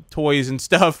random toys and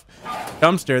stuff.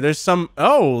 Dumpster. There's some.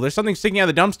 Oh, there's something sticking out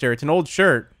of the dumpster. It's an old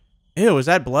shirt. Ew, is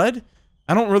that blood?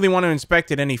 I don't really want to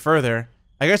inspect it any further.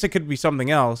 I guess it could be something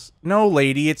else. No,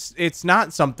 lady, it's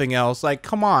not something else. Like,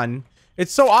 come on.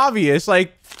 It's so obvious.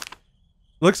 Like,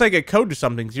 looks like a code to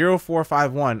something.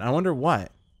 0451. I wonder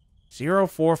what.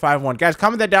 0451. Guys,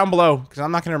 comment that down below, because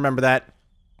I'm not going to remember that.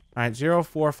 All right,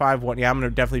 0451. Yeah, I'm going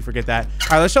to definitely forget that. All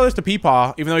right, let's show this to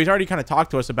Peepaw, even though he's already kind of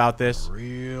talked to us about this.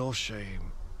 Real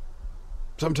shame.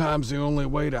 Sometimes the only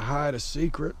way to hide a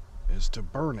secret is to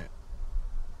burn it.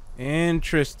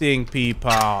 Interesting,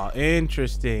 Peepaw.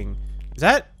 Interesting. Is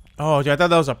that? Oh, dude, I thought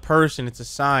that was a person. It's a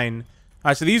sign. All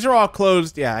right, so these are all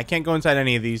closed. Yeah, I can't go inside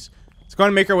any of these. Let's go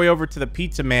and make our way over to the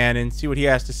pizza man and see what he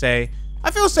has to say.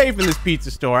 I feel safe in this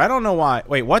pizza store. I don't know why.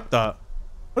 Wait, what the?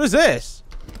 What is this?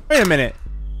 Wait a minute.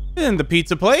 This isn't the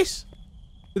pizza place.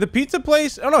 The pizza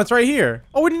place? Oh, no, it's right here.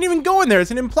 Oh, we didn't even go in there. It's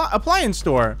an appliance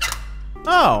store.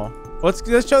 Oh. Let's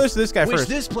show this to this guy first. Wish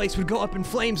this place would go up in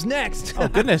flames next. Oh,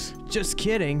 goodness. Just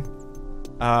kidding.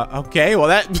 Okay, well,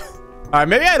 that... All right,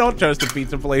 maybe I don't trust the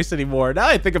pizza place anymore. Now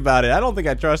I think about it, I don't think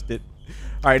I trust it.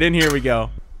 All right, in here we go.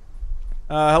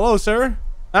 Hello, sir.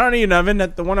 I don't need an oven.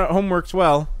 The one at home works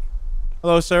well.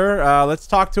 Hello, sir. Let's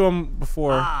talk to him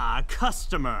before. Ah,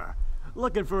 customer.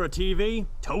 Looking for a TV,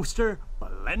 toaster,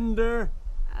 blender?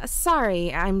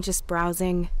 Sorry, I'm just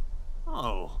browsing.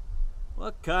 Oh,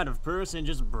 what kind of person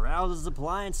just browses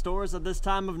appliance stores at this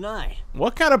time of night?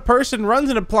 What kind of person runs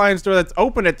an appliance store that's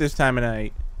open at this time of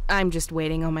night? I'm just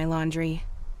waiting on my laundry.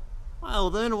 Well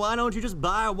then, why don't you just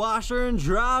buy a washer and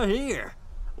dryer here?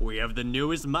 We have the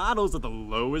newest models at the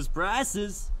lowest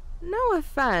prices. No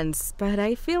offense, but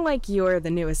I feel like you're the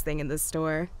newest thing in the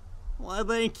store. Why,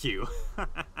 thank you.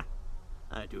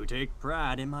 I do take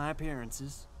pride in my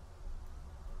appearances.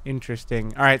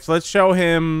 Interesting. All right, so let's show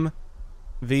him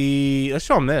let's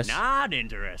show him this. Not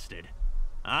interested.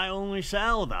 I only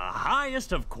sell the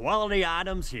highest of quality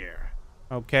items here.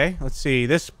 Okay, let's see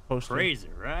this poster. Crazy,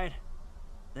 right?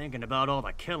 Thinking about all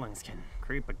the killings can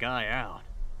creep a guy out.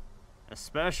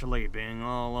 Especially being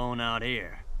all alone out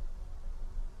here.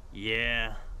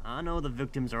 Yeah, I know the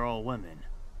victims are all women,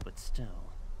 but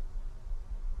still.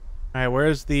 Alright,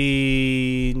 where's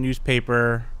the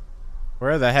newspaper?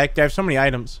 Where the heck? I have so many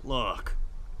items. Look,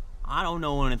 I don't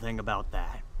know anything about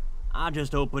that. I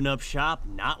just opened up shop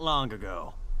not long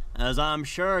ago, as I'm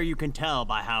sure you can tell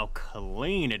by how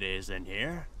clean it is in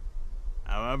here.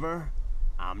 However,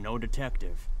 I'm no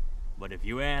detective, but if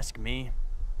you ask me,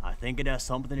 I think it has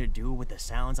something to do with the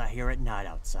sounds I hear at night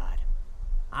outside.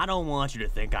 I don't want you to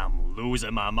think I'm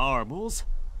losing my marbles,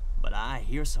 but I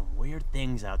hear some weird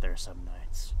things out there some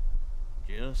nights.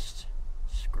 Just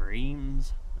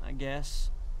screams, I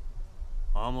guess.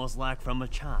 Almost like from a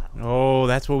child. Oh,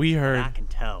 that's what we heard. And I can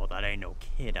tell that ain't no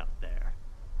kid out there.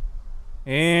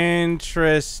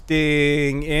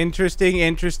 Interesting.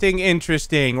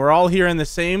 We're all hearing the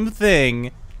same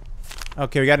thing.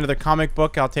 Okay, we got another comic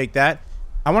book. I'll take that.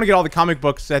 I want to get all the comic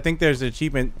books. I think there's an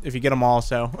achievement if you get them all,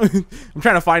 so. I'm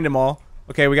trying to find them all.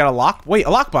 Okay, we got a lock. Wait, a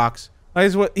lockbox.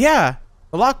 Yeah,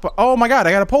 a lockbox. Oh my god,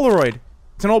 I got a Polaroid.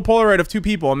 It's an old Polaroid of two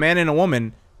people, a man and a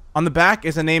woman. On the back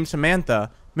is the name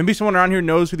Samantha. Maybe someone around here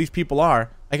knows who these people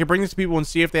are. I can bring this to people and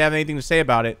see if they have anything to say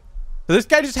about it. So this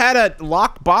guy just had a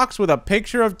lockbox with a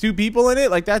picture of two people in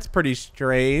it? Like, that's pretty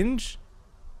strange.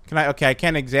 Okay, I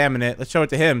can't examine it. Let's show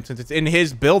it to him since it's in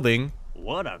his building.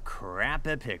 What a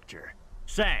crappy picture.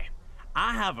 Say,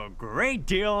 I have a great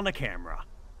deal on the camera.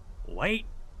 Wait.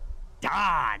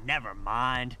 Never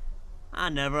mind. I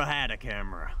never had a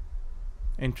camera.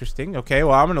 Interesting. Okay,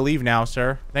 well, I'm gonna leave now,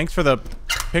 sir. Thanks for the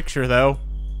picture, though.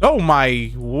 Oh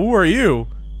my, who are you?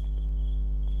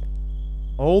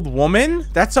 Old woman?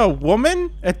 That's a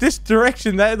woman? At this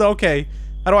direction, that, okay.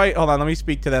 How do I, hold on, let me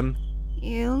speak to them.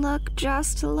 You look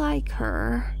just like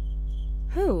her.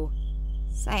 Who?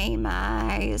 Same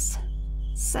eyes,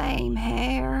 same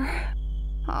hair.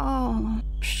 Oh,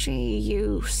 she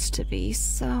used to be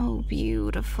so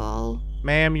beautiful.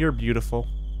 Ma'am, you're beautiful.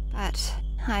 But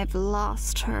I've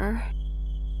lost her.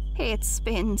 It's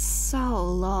been so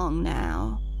long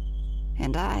now,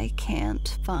 and I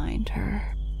can't find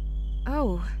her.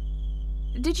 Oh.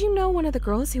 Did you know one of the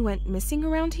girls who went missing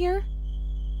around here?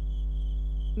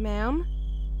 Ma'am?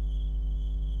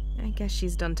 I guess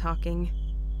she's done talking.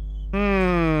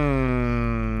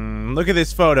 Look at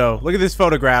this photo. Look at this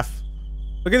photograph.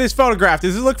 Look at this photograph.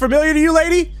 Does this look familiar to you,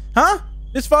 lady? Huh?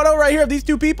 This photo right here of these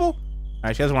two people? All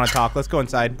right, she doesn't want to talk. Let's go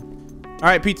inside. All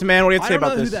right, Pizza Man, what do you have to say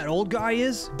about this? I don't know who that old guy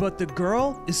is, but the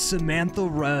girl is Samantha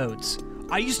Rhodes.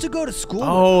 I used to go to school.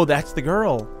 Oh, that's the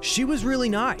girl. She was really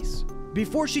nice.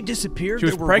 Before she disappeared,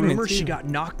 there were rumors she got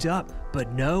knocked up,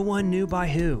 but no one knew by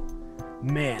who.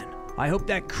 Man, I hope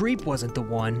that creep wasn't the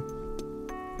one.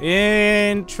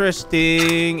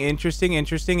 Interesting.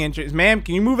 Ma'am,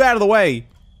 can you move out of the way?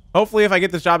 Hopefully, if I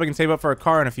get this job, I can save up for a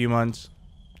car in a few months.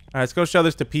 All right, let's go show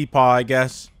this to Peepaw, I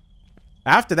guess.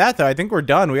 After that, though, I think we're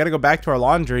done. We got to go back to our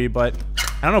laundry, but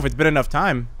I don't know if it's been enough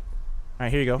time. All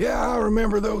right, here you go. Yeah, I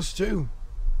remember those two.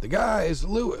 The guy is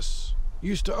Lewis.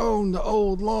 Used to own the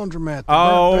old laundromat.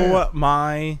 Oh,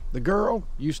 my. The girl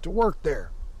used to work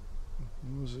there.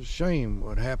 It was a shame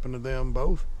what happened to them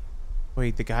both.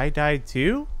 Wait, the guy died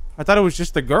too? I thought it was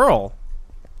just the girl.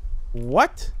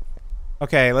 What?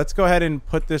 Okay, let's go ahead and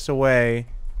put this away.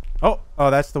 Oh,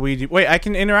 that's the Ouija. Wait, I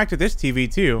can interact with this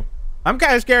TV too. I'm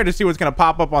kind of scared to see what's going to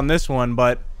pop up on this one,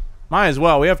 but might as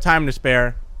well. We have time to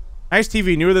spare. Nice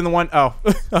TV, newer than the one. Oh,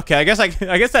 okay. I guess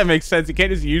that makes sense. You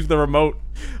can't just use the remote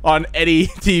on any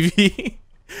TV.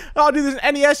 I'll do this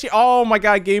NES. Oh my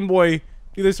God, Game Boy.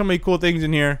 Dude, there's so many cool things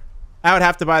in here. I would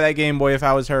have to buy that Game Boy if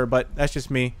I was her, but that's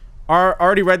just me.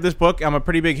 Already read this book. I'm a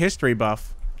pretty big history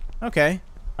buff. Okay.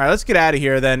 All right, let's get out of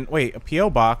here then. Wait, a P.O.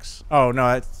 box. Oh, no,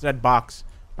 that's that box.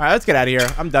 All right, let's get out of here.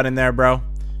 I'm done in there, bro. All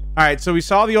right, so we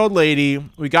saw the old lady.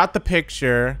 We got the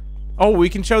picture. Oh, we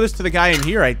can show this to the guy in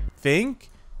here, I think.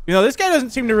 You know, this guy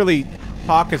doesn't seem to really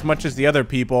talk as much as the other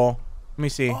people. Let me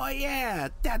see. Oh, yeah,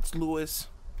 that's Lewis.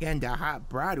 And the hot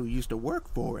broad who used to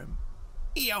work for him.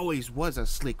 He always was a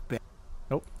slick bat.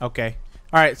 Oh, okay.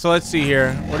 All right, so let's see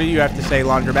here. What do you have to say,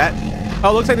 Laundromat?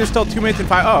 Oh, looks like there's still 2 minutes and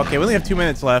 5. Oh, okay, we only have 2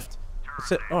 minutes left.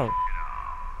 Oh.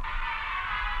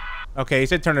 Okay, he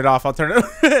said turn it off. I'll turn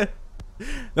it.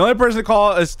 The only person to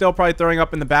call is still probably throwing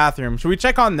up in the bathroom. Should we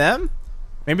check on them?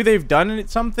 Maybe they've done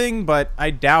something, but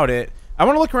I doubt it. I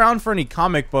want to look around for any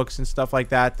comic books and stuff like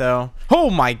that, though. Oh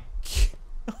my,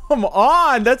 come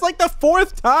on! That's like the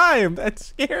 4th time. That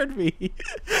scared me.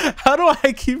 How do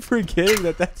I keep forgetting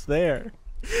that that's there?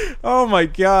 Oh my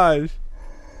gosh.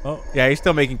 Oh yeah, he's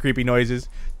still making creepy noises,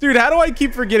 dude. How do I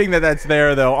keep forgetting that that's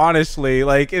there, though? Honestly,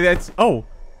 like that's. Oh,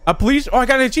 a police. Oh, I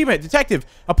got an achievement, detective.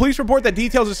 A police report that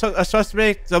details a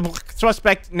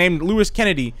suspect named Lewis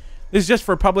Kennedy. This is just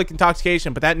for public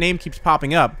intoxication, but that name keeps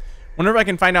popping up. Whenever I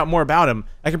can find out more about him,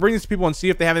 I can bring this to people and see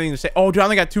if they have anything to say. Oh, dude, I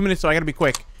only got 2 minutes, so I gotta be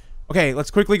quick. Okay, let's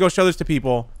quickly go show this to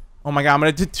people. Oh my God, I'm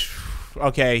gonna.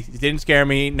 Okay, it didn't scare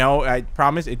me. No, I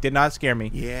promise, it did not scare me.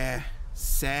 Yeah,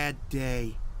 sad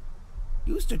day.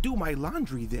 Used to do my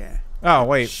laundry there. Oh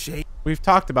wait, we've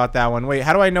talked about that one. Wait,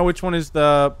 how do I know which one is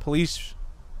the police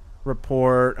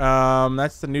report?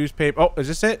 That's the newspaper. Oh, is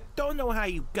this it? Don't know how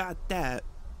you got that,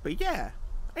 but yeah,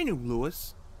 I knew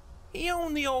Lewis. He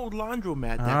owned the old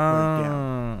laundromat that burned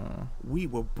down. We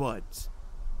were buds,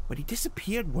 but he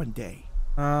disappeared one day.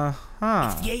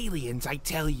 It's the aliens, I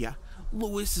tell ya.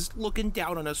 Lewis is looking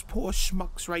down on us poor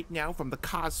schmucks right now from the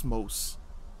cosmos.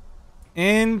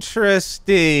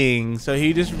 Interesting. So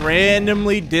he just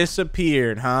randomly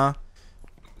disappeared, huh?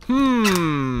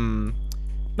 Don't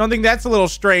think that's a little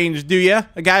strange, do ya?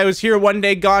 A guy was here one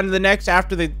day, gone the next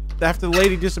after the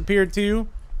lady disappeared too?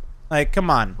 Like, come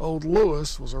on. Old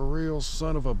Lewis was a real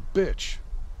son of a bitch.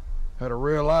 Had a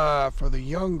real eye for the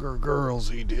younger girls,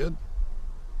 he did.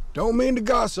 Don't mean to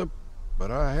gossip,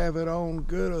 but I have it on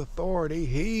good authority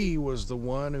he was the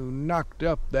one who knocked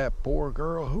up that poor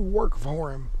girl who worked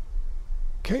for him.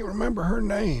 Can't remember her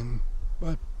name,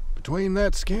 but between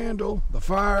that scandal, the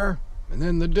fire, and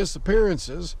then the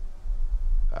disappearances,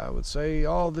 I would say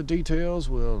all the details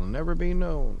will never be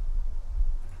known.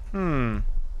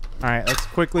 Alright, let's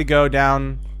quickly go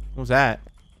down. What was that? I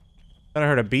thought I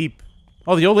heard a beep.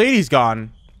 Oh, the old lady's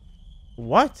gone.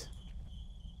 What?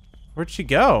 Where'd she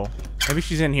go? Maybe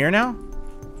she's in here now?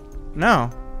 No.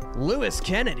 Lewis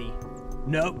Kennedy?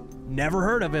 Nope, never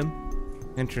heard of him.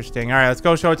 Interesting. All right, let's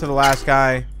go show it to the last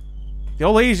guy. The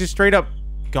old lady's just straight up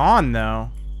gone, though.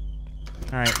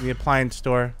 All right, the appliance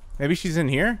store. Maybe she's in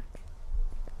here?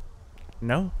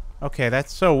 No? Okay,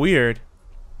 that's so weird.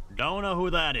 Don't know who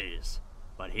that is,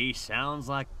 but he sounds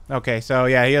like... Okay, so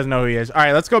yeah, he doesn't know who he is. All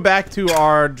right, let's go back to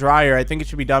our dryer. I think it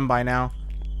should be done by now.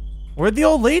 Where'd the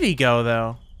old lady go,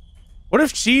 though? What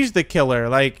if she's the killer?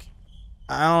 Like,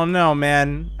 I don't know,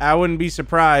 man. I wouldn't be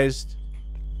surprised.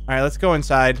 All right, let's go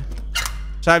inside.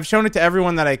 So I've shown it to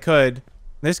everyone that I could.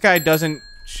 This guy doesn't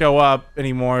show up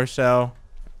anymore, so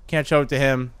can't show it to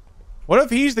him. What if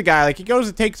he's the guy? Like, he goes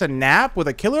and takes a nap with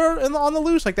a killer on the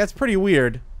loose? Like, that's pretty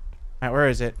weird. All right, where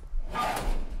is it?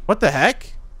 What the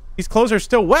heck? These clothes are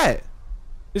still wet.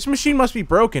 This machine must be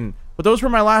broken, but those were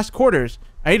my last quarters.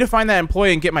 I need to find that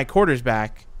employee and get my quarters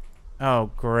back.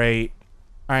 Oh, great.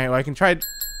 All right, well, I can try...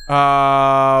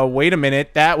 wait a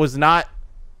minute. That was not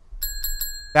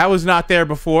there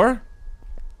before.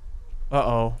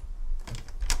 Uh-oh.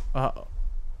 Uh-oh.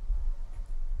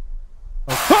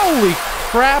 Oh, holy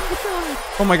crap!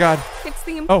 Oh my god. It's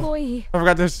the employee. Oh, I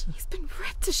forgot this. He's been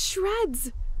ripped to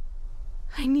shreds.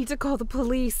 I need to call the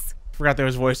police. Forgot there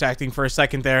was voice acting for a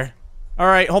second there. All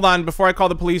right, hold on. Before I call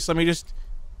the police, let me just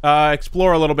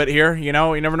explore a little bit here. You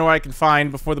know, you never know what I can find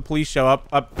before the police show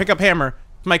up. Pick up hammer.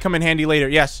 It might come in handy later.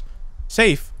 Yes.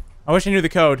 Safe. I wish I knew the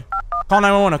code. Call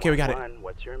 911. Okay, we got it.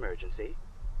 What's your emergency?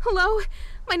 Hello?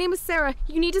 My name is Sara.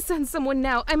 You need to send someone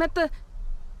now. I'm at the...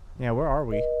 Yeah, where are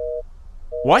we?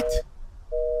 What?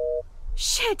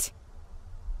 Shit!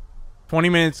 20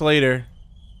 minutes later.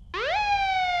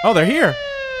 Oh, they're here.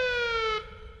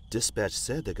 Dispatch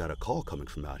said they got a call coming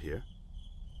from out here.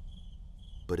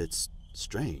 But it's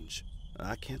strange.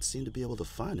 I can't seem to be able to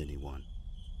find anyone.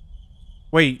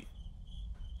 Wait.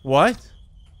 What?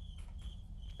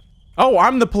 Oh,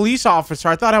 I'm the police officer.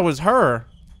 I thought I was her.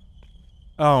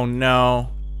 Oh, no.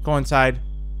 Go inside.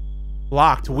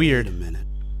 Locked. Weird. Wait a minute.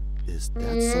 Is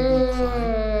that someone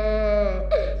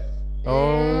crying?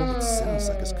 Oh. It sounds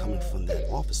like it's coming from that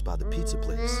office by the pizza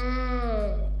place.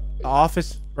 The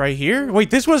office right here?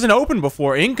 Wait, this wasn't open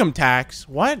before. Income tax.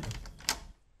 What?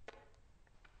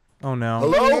 Oh, no.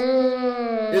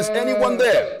 Hello? Is anyone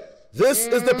there? This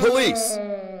is the police.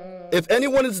 If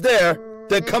anyone is there,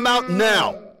 then come out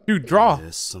now. Dude, draw.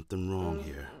 There's something wrong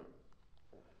here.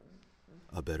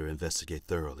 I better investigate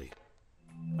thoroughly.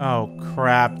 Oh,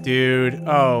 crap, dude.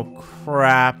 Oh,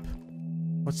 crap.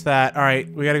 What's that? All right,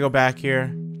 we gotta go back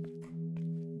here.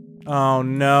 Oh,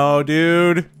 no,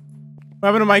 dude. What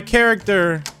happened to my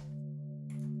character?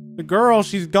 The girl,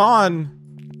 she's gone.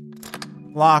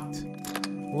 Locked.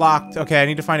 Locked. Okay, I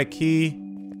need to find a key.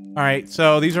 All right,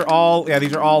 so these are all... Yeah,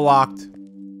 these are all locked.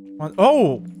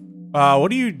 Oh!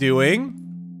 What are you doing?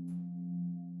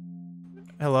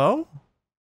 Hello?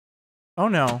 Oh,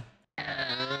 no.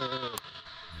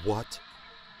 What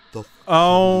the...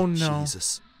 Oh, no.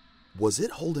 Jesus. Was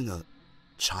it holding a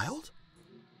child?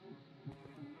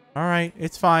 All right,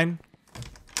 it's fine.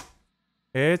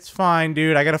 It's fine,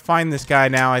 dude. I gotta find this guy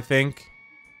now, I think.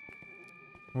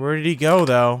 Where did he go,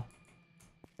 though?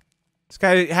 This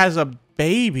guy has a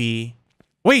baby.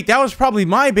 Wait, that was probably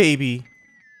my baby.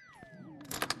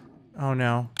 Oh,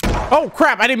 no. Oh,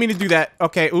 crap. I didn't mean to do that.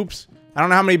 Okay, oops. I don't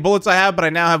know how many bullets I have, but I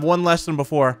now have one less than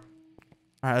before.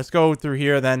 All right, let's go through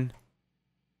here, then.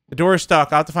 The door is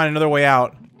stuck. I'll have to find another way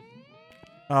out.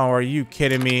 Oh, are you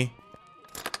kidding me?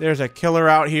 There's a killer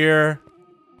out here,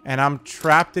 and I'm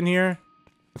trapped in here.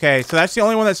 Okay, so that's the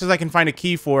only one that says I can find a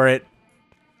key for it.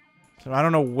 So I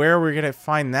don't know where we're gonna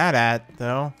find that at,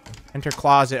 though. Enter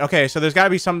closet. Okay, so there's gotta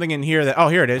be something in here that... Oh,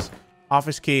 here it is.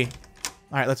 Office key.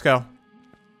 All right, let's go.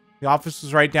 The office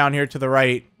is right down here to the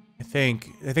right, I think.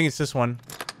 I think it's this one.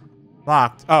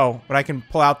 Locked. Oh, but I can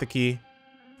pull out the key.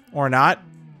 Or not.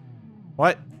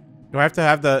 What? Do I have to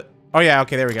have the... Oh, yeah,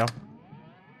 okay, there we go.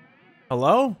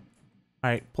 Hello? All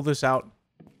right, pull this out.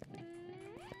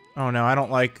 Oh, no, I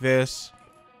don't like this.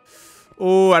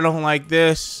 Oh, I don't like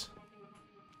this.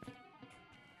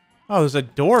 Oh, there's a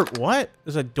door. What?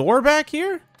 There's a door back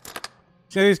here?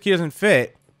 See, this key doesn't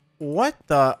fit. What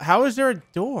the? How is there a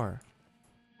door?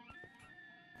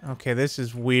 Okay, this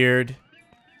is weird.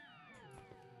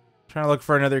 Trying to look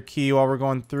for another key while we're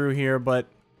going through here, but...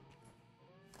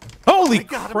 Holy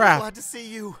crap! I'm glad to see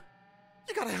you.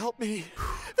 You gotta help me.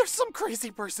 There's some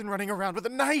crazy person running around with a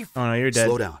knife. Oh no, you're dead.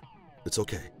 Slow down. It's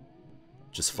okay.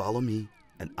 Just follow me,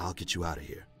 and I'll get you out of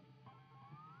here.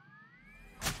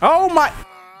 Oh my!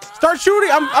 Start shooting!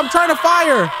 I'm trying to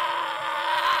fire!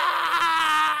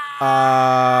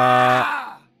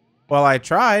 Well, I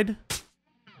tried.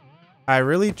 I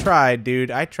really tried,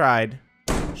 dude. I tried.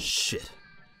 Shit.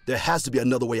 There has to be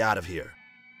another way out of here.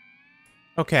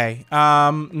 Okay.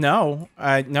 No.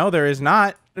 No, there is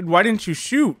not. Why didn't you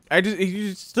shoot? You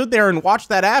just stood there and watched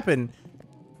that happen.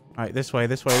 All right, this way,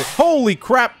 this way. Holy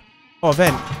crap. Oh,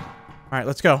 vent. All right,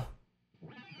 let's go.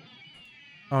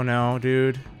 Oh, no,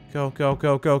 dude. Go, go,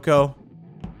 go, go, go.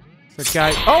 It's a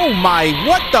guy. Oh, my.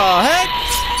 What the heck?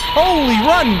 Holy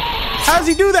run. How does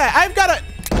he do that? I've got to...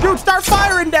 Dude, start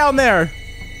firing down there.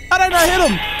 How did I not hit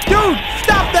him? Dude,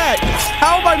 stop that.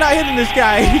 How am I not hitting this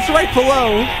guy? He's right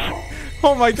below.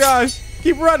 Oh, my gosh.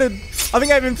 Keep running. I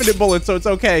think I have infinite bullets, so it's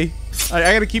okay. All right,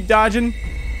 I got to keep dodging.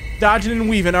 Dodging and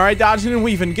weaving. All right, dodging and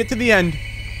weaving. Get to the end.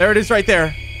 There it is right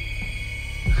there.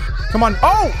 Come on.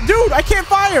 Oh, dude, I can't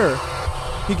fire.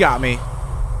 He got me.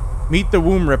 Meet the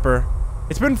Womb Ripper.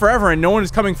 It's been forever and no one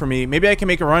is coming for me. Maybe I can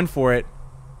make a run for it.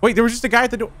 Wait, there was just a guy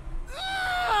at the door.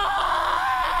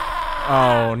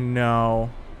 Oh, no.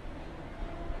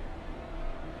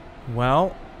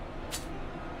 Well,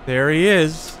 there he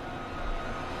is.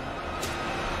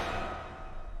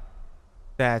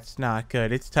 That's not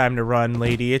good. It's time to run,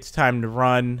 lady. It's time to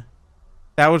run.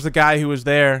 That was the guy who was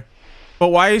there. But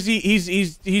why is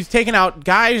he's taking out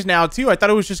guys now too? I thought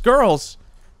it was just girls.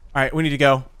 All right, we need to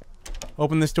go.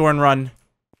 Open this door and run.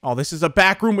 Oh, this is a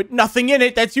back room with nothing in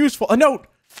it. That's useful. A note.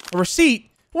 A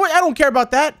receipt. What? I don't care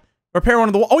about that. Repair one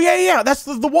of the wall. Oh, yeah, yeah, yeah. That's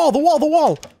the wall. The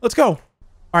wall. Let's go. All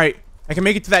right. I can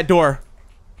make it to that door.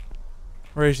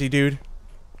 Where is he, dude?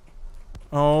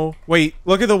 Oh, wait.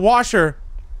 Look at the washer.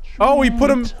 Oh, we put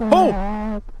him.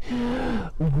 Oh.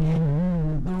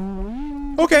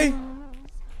 Okay.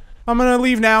 I'm going to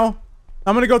leave now.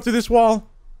 I'm going to go through this wall.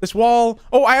 This wall.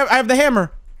 Oh, I have the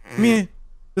hammer. Me.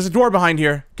 There's a door behind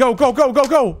here. Go, go, go, go,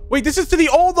 go. Wait, this is to the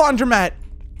old laundromat.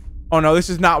 Oh, no, this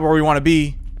is not where we want to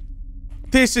be.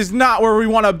 This is not where we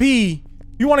want to be.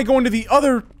 You want to go into the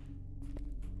other...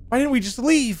 Why didn't we just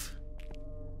leave?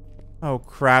 Oh,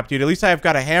 crap, dude. At least I've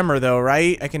got a hammer, though,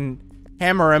 right? I can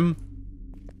hammer him.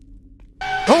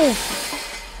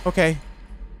 Oh! Okay.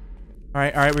 All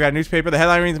right. We got a newspaper. The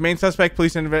headline reads, main suspect,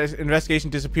 police investigation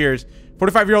disappears.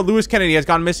 45-year-old Lewis Kennedy has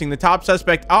gone missing. The top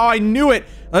suspect, oh, I knew it.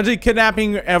 Allegedly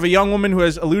kidnapping of a young woman who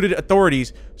has eluded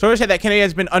authorities. Sources said that Kennedy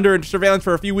has been under surveillance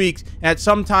for a few weeks. And at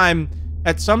some time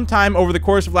over the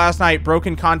course of last night,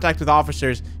 broken contact with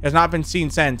officers. It has not been seen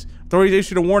since. Authorities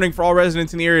issued a warning for all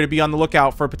residents in the area to be on the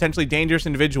lookout for a potentially dangerous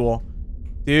individual.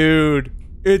 Dude,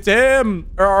 it's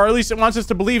him. Or at least it wants us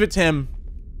to believe it's him.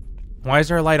 Why is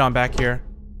there a light on back here?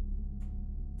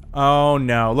 Oh,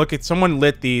 no. Look, someone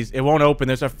lit these. It won't open.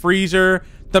 There's a freezer.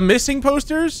 The missing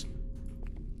posters?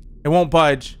 It won't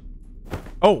budge.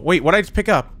 Oh, wait. What did I just pick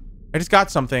up? I just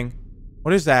got something.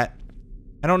 What is that?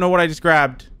 I don't know what I just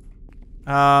grabbed.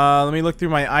 Let me look through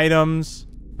my items.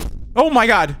 Oh, my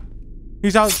God.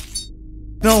 He's out.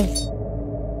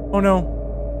 No. Oh,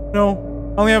 no.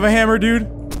 No. I only have a hammer, dude.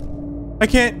 I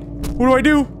can't. What do I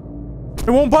do?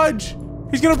 It won't budge.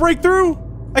 He's gonna break through.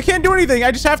 I can't do anything.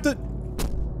 I just have to...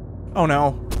 Oh,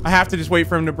 no. I have to just wait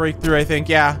for him to break through, I think.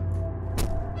 Yeah.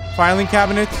 Filing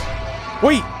cabinets.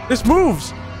 Wait, this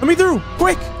moves. Let me through.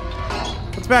 Quick.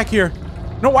 What's back here?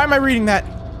 No, why am I reading that?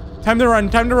 Time to run.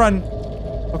 Time to run.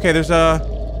 Okay, there's a...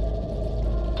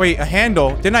 Wait, a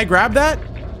handle. Didn't I grab that?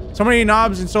 So many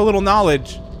knobs and so little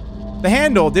knowledge. The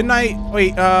handle. Didn't I...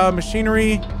 Wait,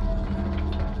 machinery.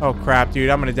 Oh, crap, dude.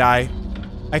 I'm gonna die.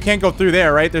 I can't go through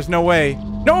there, right? There's no way.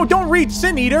 No, don't reach,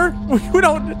 Sin Eater. We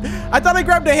don't... I thought I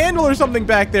grabbed a handle or something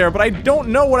back there, but I don't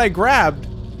know what I grabbed.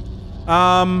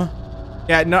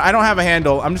 Yeah, no, I don't have a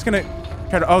handle. I'm just gonna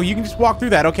try to... Oh, you can just walk through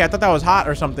that. Okay, I thought that was hot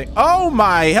or something. Oh,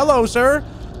 my. Hello, sir.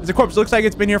 There's a corpse. Looks like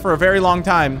it's been here for a very long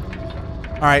time.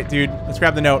 All right, dude. Let's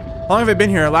grab the note. How long have I been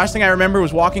here? Last thing I remember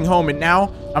was walking home, and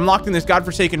now I'm locked in this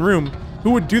godforsaken room.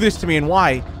 Who would do this to me and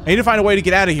why? I need to find a way to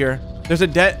get out of here. There's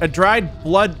dried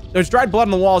blood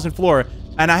on the walls and floor,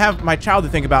 and I have my child to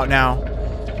think about now.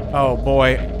 Oh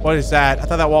boy, what is that? I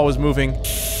thought that wall was moving. All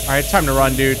right, it's time to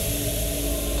run, dude.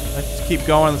 Let's keep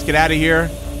going. Let's get out of here.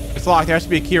 It's locked. There has to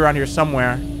be a key around here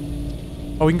somewhere.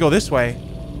 Oh, we can go this way.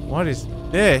 What is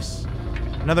this?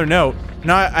 Another note.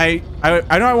 No, I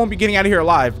know I won't be getting out of here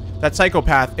alive. That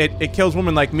psychopath, it kills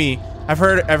women like me. I've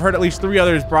heard at least 3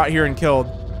 others brought here and killed.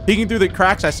 Peeking through the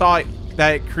cracks, I saw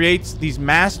that it creates these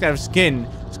masks out of skin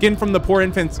from the poor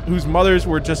infants whose mothers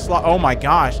were just oh my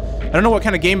gosh. I don't know what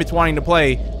kind of game it's wanting to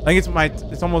play. I think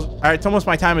it's almost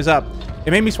my time is up.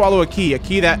 It made me swallow a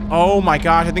key that, oh my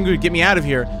gosh, I think it would get me out of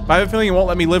here, but I have a feeling it won't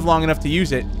let me live long enough to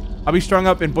use it. I'll be strung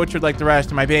up and butchered like the rest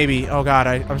of my baby. Oh god,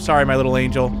 I'm sorry, my little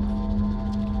angel.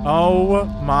 Oh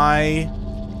my,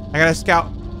 I gotta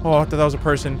scout. Oh, I thought that was a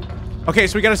person. Okay,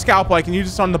 so we got a scalpel. I can use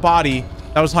this on the body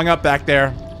that was hung up back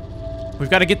there. We've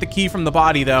got to get the key from the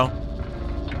body, though.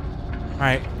 All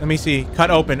right, let me see.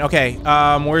 Cut open. Okay,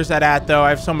 where's that at, though? I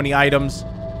have so many items.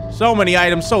 So many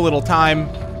items, so little time.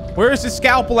 Where's the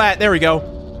scalpel at? There we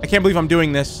go. I can't believe I'm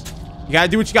doing this. You gotta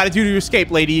do what you gotta do to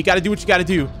escape, lady. You gotta do what you gotta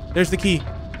do. There's the key.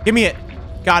 Give me it.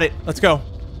 Got it. Let's go.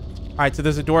 All right, so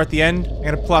there's a door at the end. I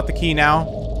gotta pull out the key now.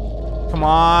 Come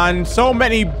on. So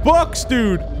many books,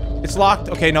 dude. It's locked.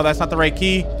 Okay, no, that's not the right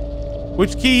key.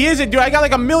 Which key is it, dude? I got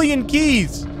like a million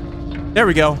keys. There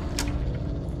we go.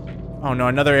 Oh, no,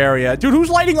 another area. Dude, who's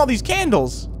lighting all these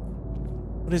candles?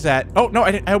 What is that? Oh, no,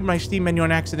 I opened my Steam menu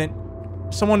on accident.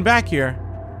 Someone back here.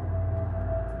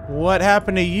 What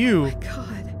happened to you? Oh my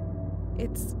god.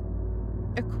 It's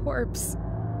a corpse.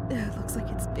 It looks like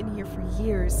it's been here for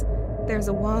years. There's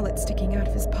a wallet sticking out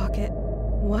of his pocket.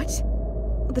 What?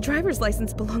 The driver's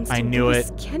license belongs to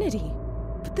Louis Kennedy.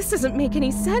 But this doesn't make any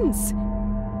sense.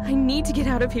 I need to get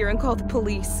out of here and call the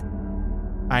police.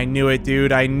 I knew it,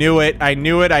 dude. I knew it. I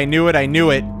knew it. I knew it. I knew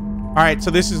it. All right, so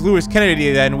this is Louis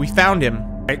Kennedy then. We found him.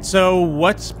 All right, so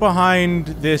what's behind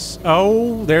this?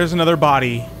 Oh, there's another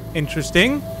body.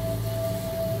 Interesting.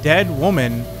 Dead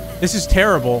woman. This is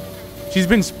terrible. She's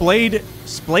been splayed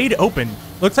open.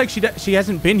 Looks like she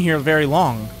hasn't been here very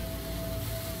long.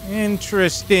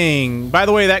 Interesting. By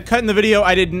the way, that cut in the video,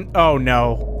 I didn't... Oh,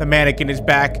 no. The mannequin is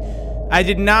back. I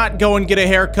did not go and get a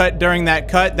haircut during that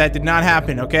cut. That did not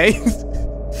happen, okay?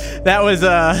 that was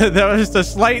just a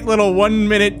slight little 1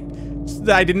 minute...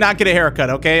 I did not get a haircut,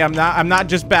 okay? I'm not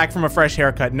just back from a fresh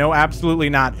haircut. No, absolutely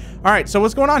not. All right, so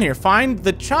what's going on here? Find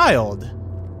the child.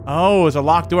 Oh, it's a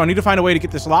locked door. I need to find a way to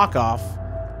get this lock off.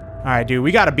 All right, dude,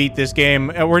 we got to beat this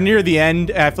game. We're near the end.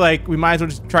 I feel like we might as well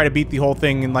just try to beat the whole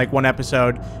thing in like one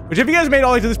episode. Which, if you guys made it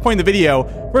all the way to this point in the video,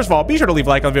 first of all, be sure to leave a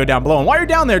like on the video down below. And while you're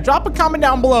down there, drop a comment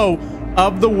down below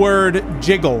of the word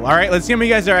jiggle. All right, let's see how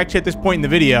many of you guys are actually at this point in the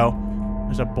video.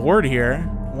 There's a board here.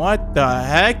 What the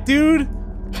heck, dude?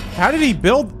 How did he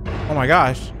build? Oh my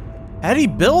gosh. How did he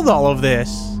build all of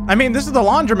this? I mean, this is the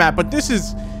laundromat, but this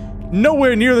is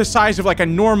nowhere near the size of like a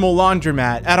normal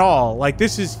laundromat at all. Like,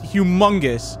 this is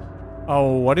humongous.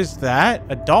 Oh, what is that?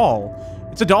 A doll.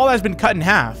 It's a doll that's been cut in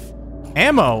half.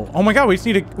 Ammo. Oh my god,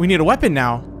 we need a weapon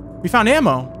now. We found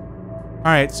ammo. All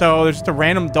right, so there's just a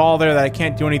random doll there that I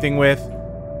can't do anything with.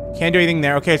 Can't do anything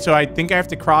there. Okay, so I think I have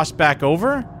to cross back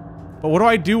over. But what do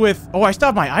I do with... Oh, I still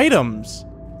have my items.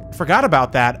 I forgot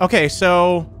about that. Okay,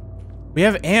 so we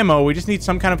have ammo. We just need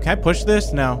some kind of... Can I push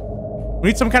this? No. We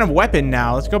need some kind of weapon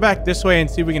now. Let's go back this way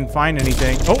and see if we can find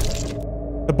anything.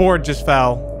 Oh, the board just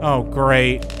fell. Oh,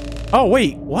 great. Oh,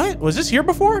 wait, what? Was this here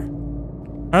before?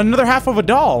 Another half of a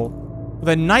doll with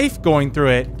a knife going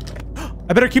through it.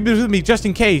 I better keep this with me just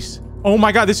in case. Oh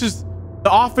my god, this is the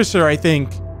officer, I think.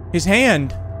 His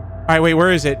hand. All right, wait,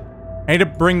 where is it? I need to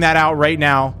bring that out right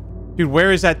now. Dude,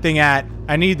 where is that thing at?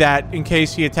 I need that in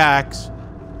case he attacks.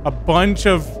 A bunch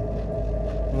of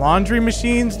laundry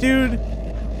machines, dude.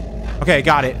 Okay,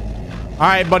 got it. All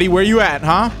right, buddy, where you at,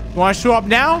 huh? You want to show up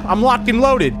now? I'm locked and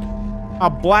loaded. I'll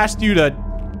blast you to...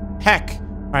 heck.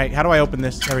 All right, how do I open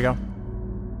this? There we go.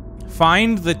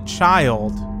 Find the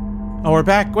child. Oh, we're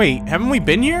back. Wait, haven't we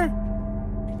been here?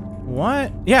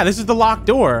 What? Yeah, this is the locked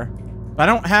door. I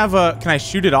don't have a... Can I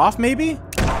shoot it off, maybe?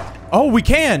 Oh, we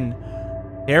can.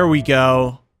 There we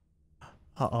go.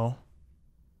 Uh-oh.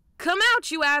 Come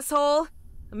out, you asshole.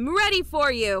 I'm ready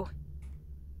for you.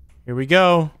 Here we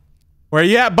go. Where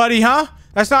you at, buddy, huh?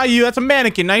 That's not you. That's a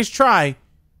mannequin. Nice try.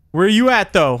 Where are you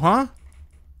at, though, huh?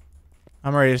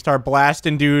 I'm ready to start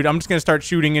blasting, dude. I'm just gonna start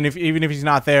shooting, and even if he's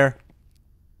not there.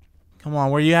 Come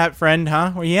on, where you at, friend,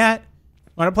 huh? Where you at?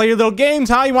 Wanna play your little games,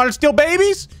 huh? You wanna steal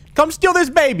babies? Come steal this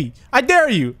baby. I dare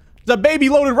you. There's a baby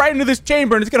loaded right into this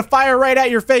chamber, and it's gonna fire right at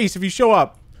your face if you show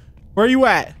up. Where are you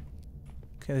at?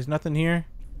 Okay, there's nothing here.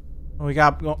 Oh, we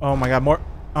got... Oh, my God, more...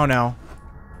 Oh, no.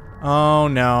 Oh,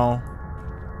 no.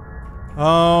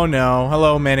 Oh, no.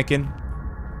 Hello, mannequin.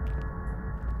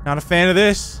 Not a fan of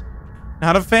this.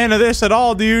 Not a fan of this at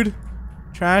all, dude.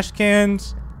 Trash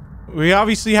cans. We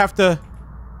obviously have to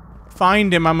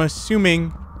find him, I'm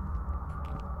assuming.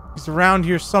 He's around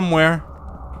here somewhere.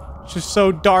 It's just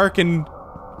so dark and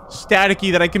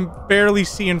staticky that I can barely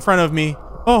see in front of me.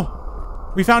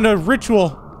 Oh, we found a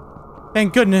ritual.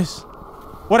 Thank goodness.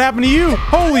 What happened to you?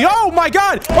 Holy, oh my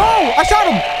god! Oh, I shot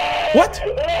him! What?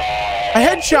 I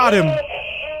headshot him.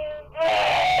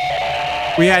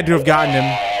 We had to have gotten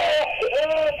him.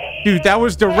 Dude, that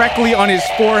was directly on his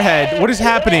forehead. What is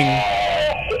happening?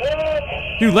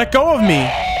 Dude, let go of me.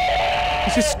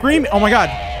 He's just screaming. Oh my god.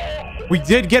 We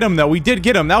did get him, though. We did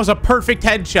get him. That was a perfect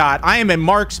headshot. I am a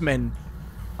marksman.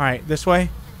 All right, this way.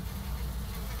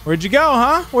 Where'd you go,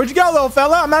 huh? Where'd you go, little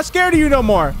fella? I'm not scared of you no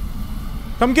more.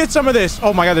 Come get some of this.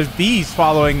 Oh my God, there's bees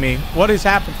following me. What is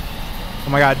happening? Oh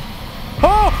my God.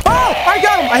 Oh, I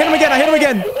got him. I hit him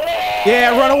again.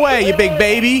 Yeah, run away, you big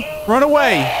baby. Run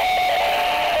away.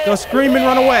 Go scream and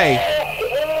run away.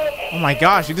 Oh my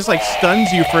gosh, he just like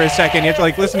stuns you for a second. You have to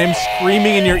like listen to him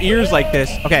screaming in your ears like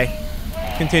this. Okay,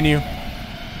 continue.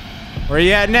 Where are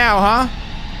you at now, huh?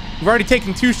 You've already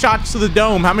taken 2 shots to the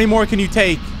dome. How many more can you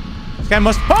take? This guy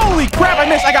must... Holy crap, I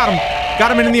missed. I got him.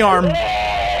 Got him in the arm.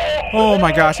 Oh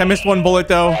my gosh, I missed 1 bullet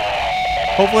though.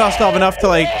 Hopefully I'll still have enough to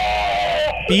like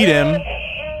beat him.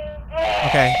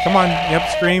 Okay, come on. Yep,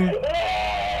 scream.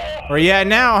 Where you at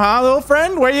now, huh, little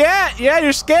friend? Where you at? Yeah,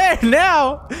 you're scared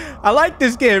now. I like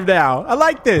this game now. I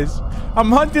like this.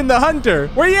 I'm hunting the hunter.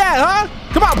 Where you at, huh?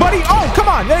 Come on, buddy. Oh, come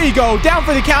on. There you go. Down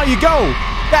for the count you go.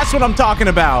 That's what I'm talking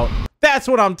about. That's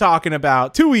what I'm talking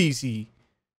about. Too easy.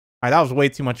 All right, that was way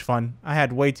too much fun. I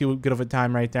had way too good of a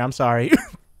time right there. I'm sorry.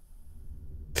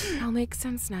 It all makes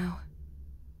sense now.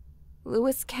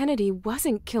 Lewis Kennedy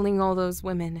wasn't killing all those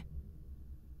women.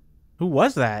 Who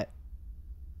was that?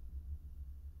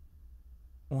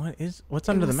 What's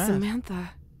under the mask?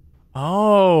 Samantha.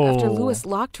 Oh. After Lewis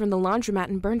locked her in the laundromat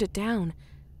and burned it down,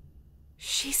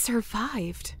 she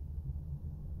survived.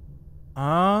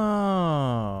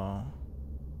 Oh.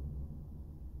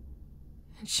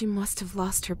 And she must have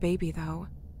lost her baby, though.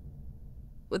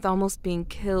 With almost being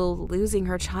killed, losing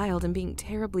her child, and being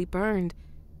terribly burned,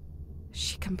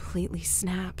 she completely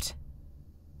snapped.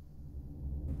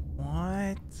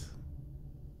 What?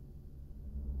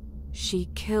 She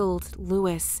killed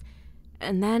Lewis,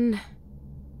 and then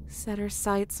set her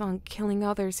sights on killing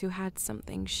others who had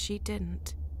something she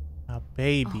didn't. A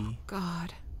baby. Oh,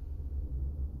 God.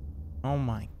 Oh,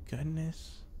 my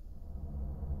goodness.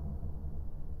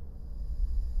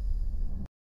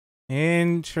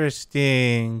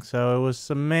 Interesting. So it was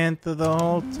Samantha the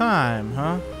whole time,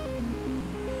 huh?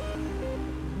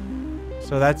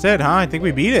 So that's it, huh? I think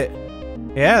we beat it.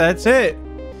 Yeah, that's it.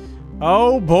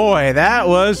 Oh boy, that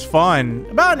was fun.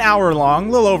 About an hour long,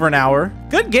 a little over an hour.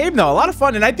 Good game though, a lot of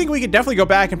fun. And I think we could definitely go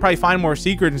back and probably find more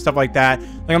secrets and stuff like that.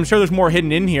 Like I'm sure there's more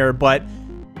hidden in here, but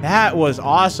that was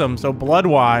awesome. So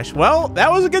Bloodwash. Well,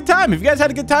 that was a good time. If you guys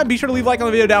had a good time, be sure to leave a like on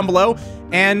the video down below.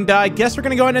 And I guess we're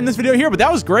gonna go ahead and end this video here, but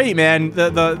that was great, man.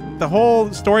 The whole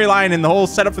storyline and the whole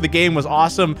setup for the game was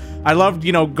awesome. I loved,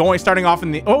 you know, starting off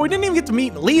in the... Oh, we didn't even get to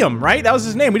meet Liam, right? That was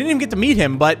his name. We didn't even get to meet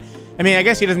him, but I mean, I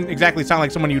guess he doesn't exactly sound like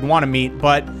someone you'd want to meet,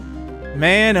 but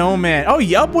man, oh man. Oh,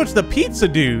 Yupwood's the pizza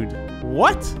dude.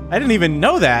 What? I didn't even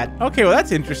know that. Okay, well,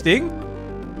 that's interesting.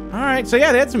 All right, so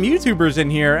yeah, they had some YouTubers in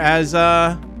here as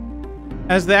the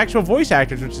actual voice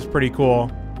actors, which is pretty cool.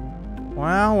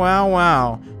 Wow, wow,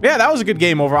 wow. But yeah, that was a good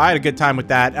game overall. I had a good time with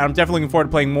that. I'm definitely looking forward to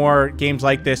playing more games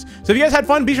like this. So if you guys had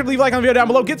fun, be sure to leave a like on the video down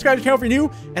below. Get subscribed to the channel if you're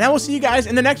new, and I will see you guys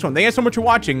in the next one. Thank you guys so much for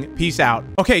watching. Peace out.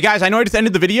 Okay, guys, I know I just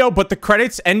ended the video, but the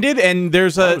credits ended, and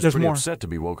there's more. I was pretty upset to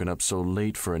be woken up so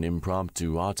late for an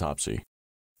impromptu autopsy.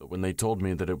 But when they told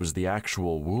me that it was the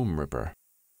actual womb ripper,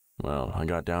 well, I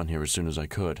got down here as soon as I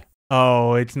could.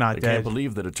 Oh, it's not dead. I can't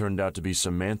believe that it turned out to be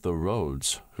Samantha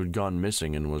Rhodes, who'd gone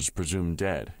missing and was presumed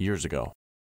dead years ago.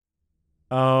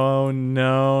 Oh,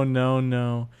 no, no,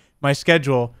 no. My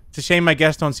schedule. It's a shame my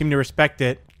guests don't seem to respect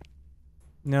it.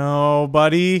 No,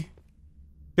 buddy.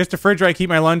 Just a fridge where I keep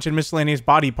my lunch and miscellaneous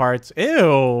body parts.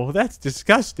 Ew, that's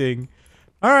disgusting.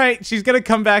 All right, she's going to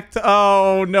come back to...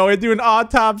 Oh, no, we're doing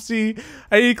autopsy.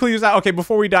 I need to clean this out. Okay,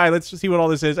 before we die, let's see what all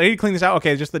this is. I need to clean this out.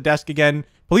 Okay, just the desk again.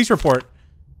 Police report.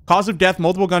 Cause of death,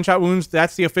 multiple gunshot wounds.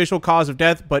 That's the official cause of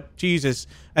death, but Jesus,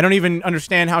 I don't even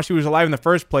understand how she was alive in the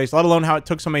first place, let alone how it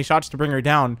took so many shots to bring her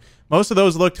down. Most of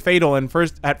those looked fatal on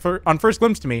first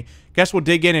glimpse to me. Guess we'll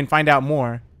dig in and find out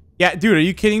more. Yeah, dude, are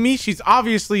you kidding me? She's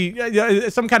obviously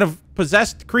some kind of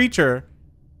possessed creature.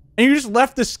 And you just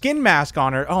left the skin mask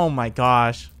on her. Oh my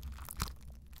gosh.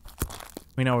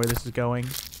 We know where this is going.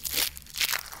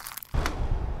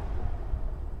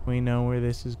 We know where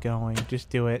this is going. Just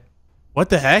do it. What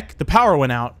the heck? The power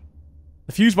went out.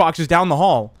 The fuse box is down the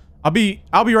hall. I'll be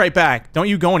right back. Don't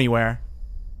you go anywhere.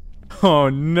 Oh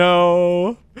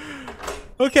no.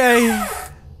 Okay.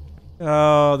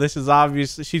 Oh, this is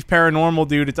obvious. She's paranormal,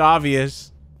 dude. It's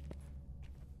obvious.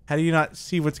 How do you not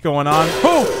see what's going on?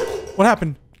 Oh! What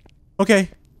happened? Okay.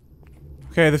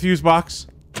 Okay, the fuse box.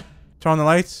 Turn on the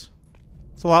lights.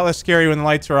 It's a lot less scary when the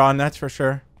lights are on, that's for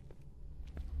sure.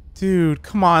 Dude,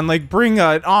 come on, like, bring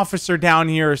an officer down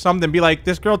here or something. Be like,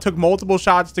 this girl took multiple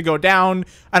shots to go down.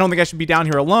 I don't think I should be down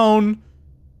here alone.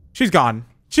 She's gone.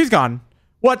 She's gone.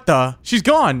 What the? She's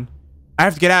gone. I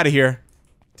have to get out of here.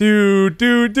 Dude.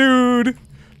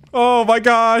 Oh my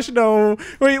gosh, no.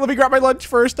 Wait, let me grab my lunch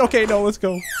first. Okay, no, let's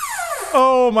go.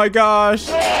 Oh my gosh.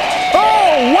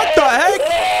 Oh, what the heck?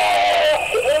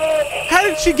 How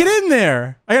did she get in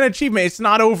there? I got an achievement. It's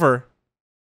not over.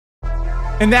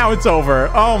 And now it's over.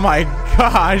 Oh my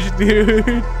gosh,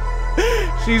 dude.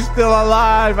 She's still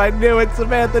alive. I knew it.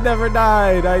 Samantha never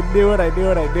died. I knew it. I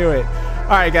knew it. I knew it.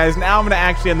 All right, guys. Now I'm going to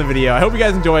actually end the video. I hope you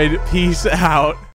guys enjoyed. Peace out.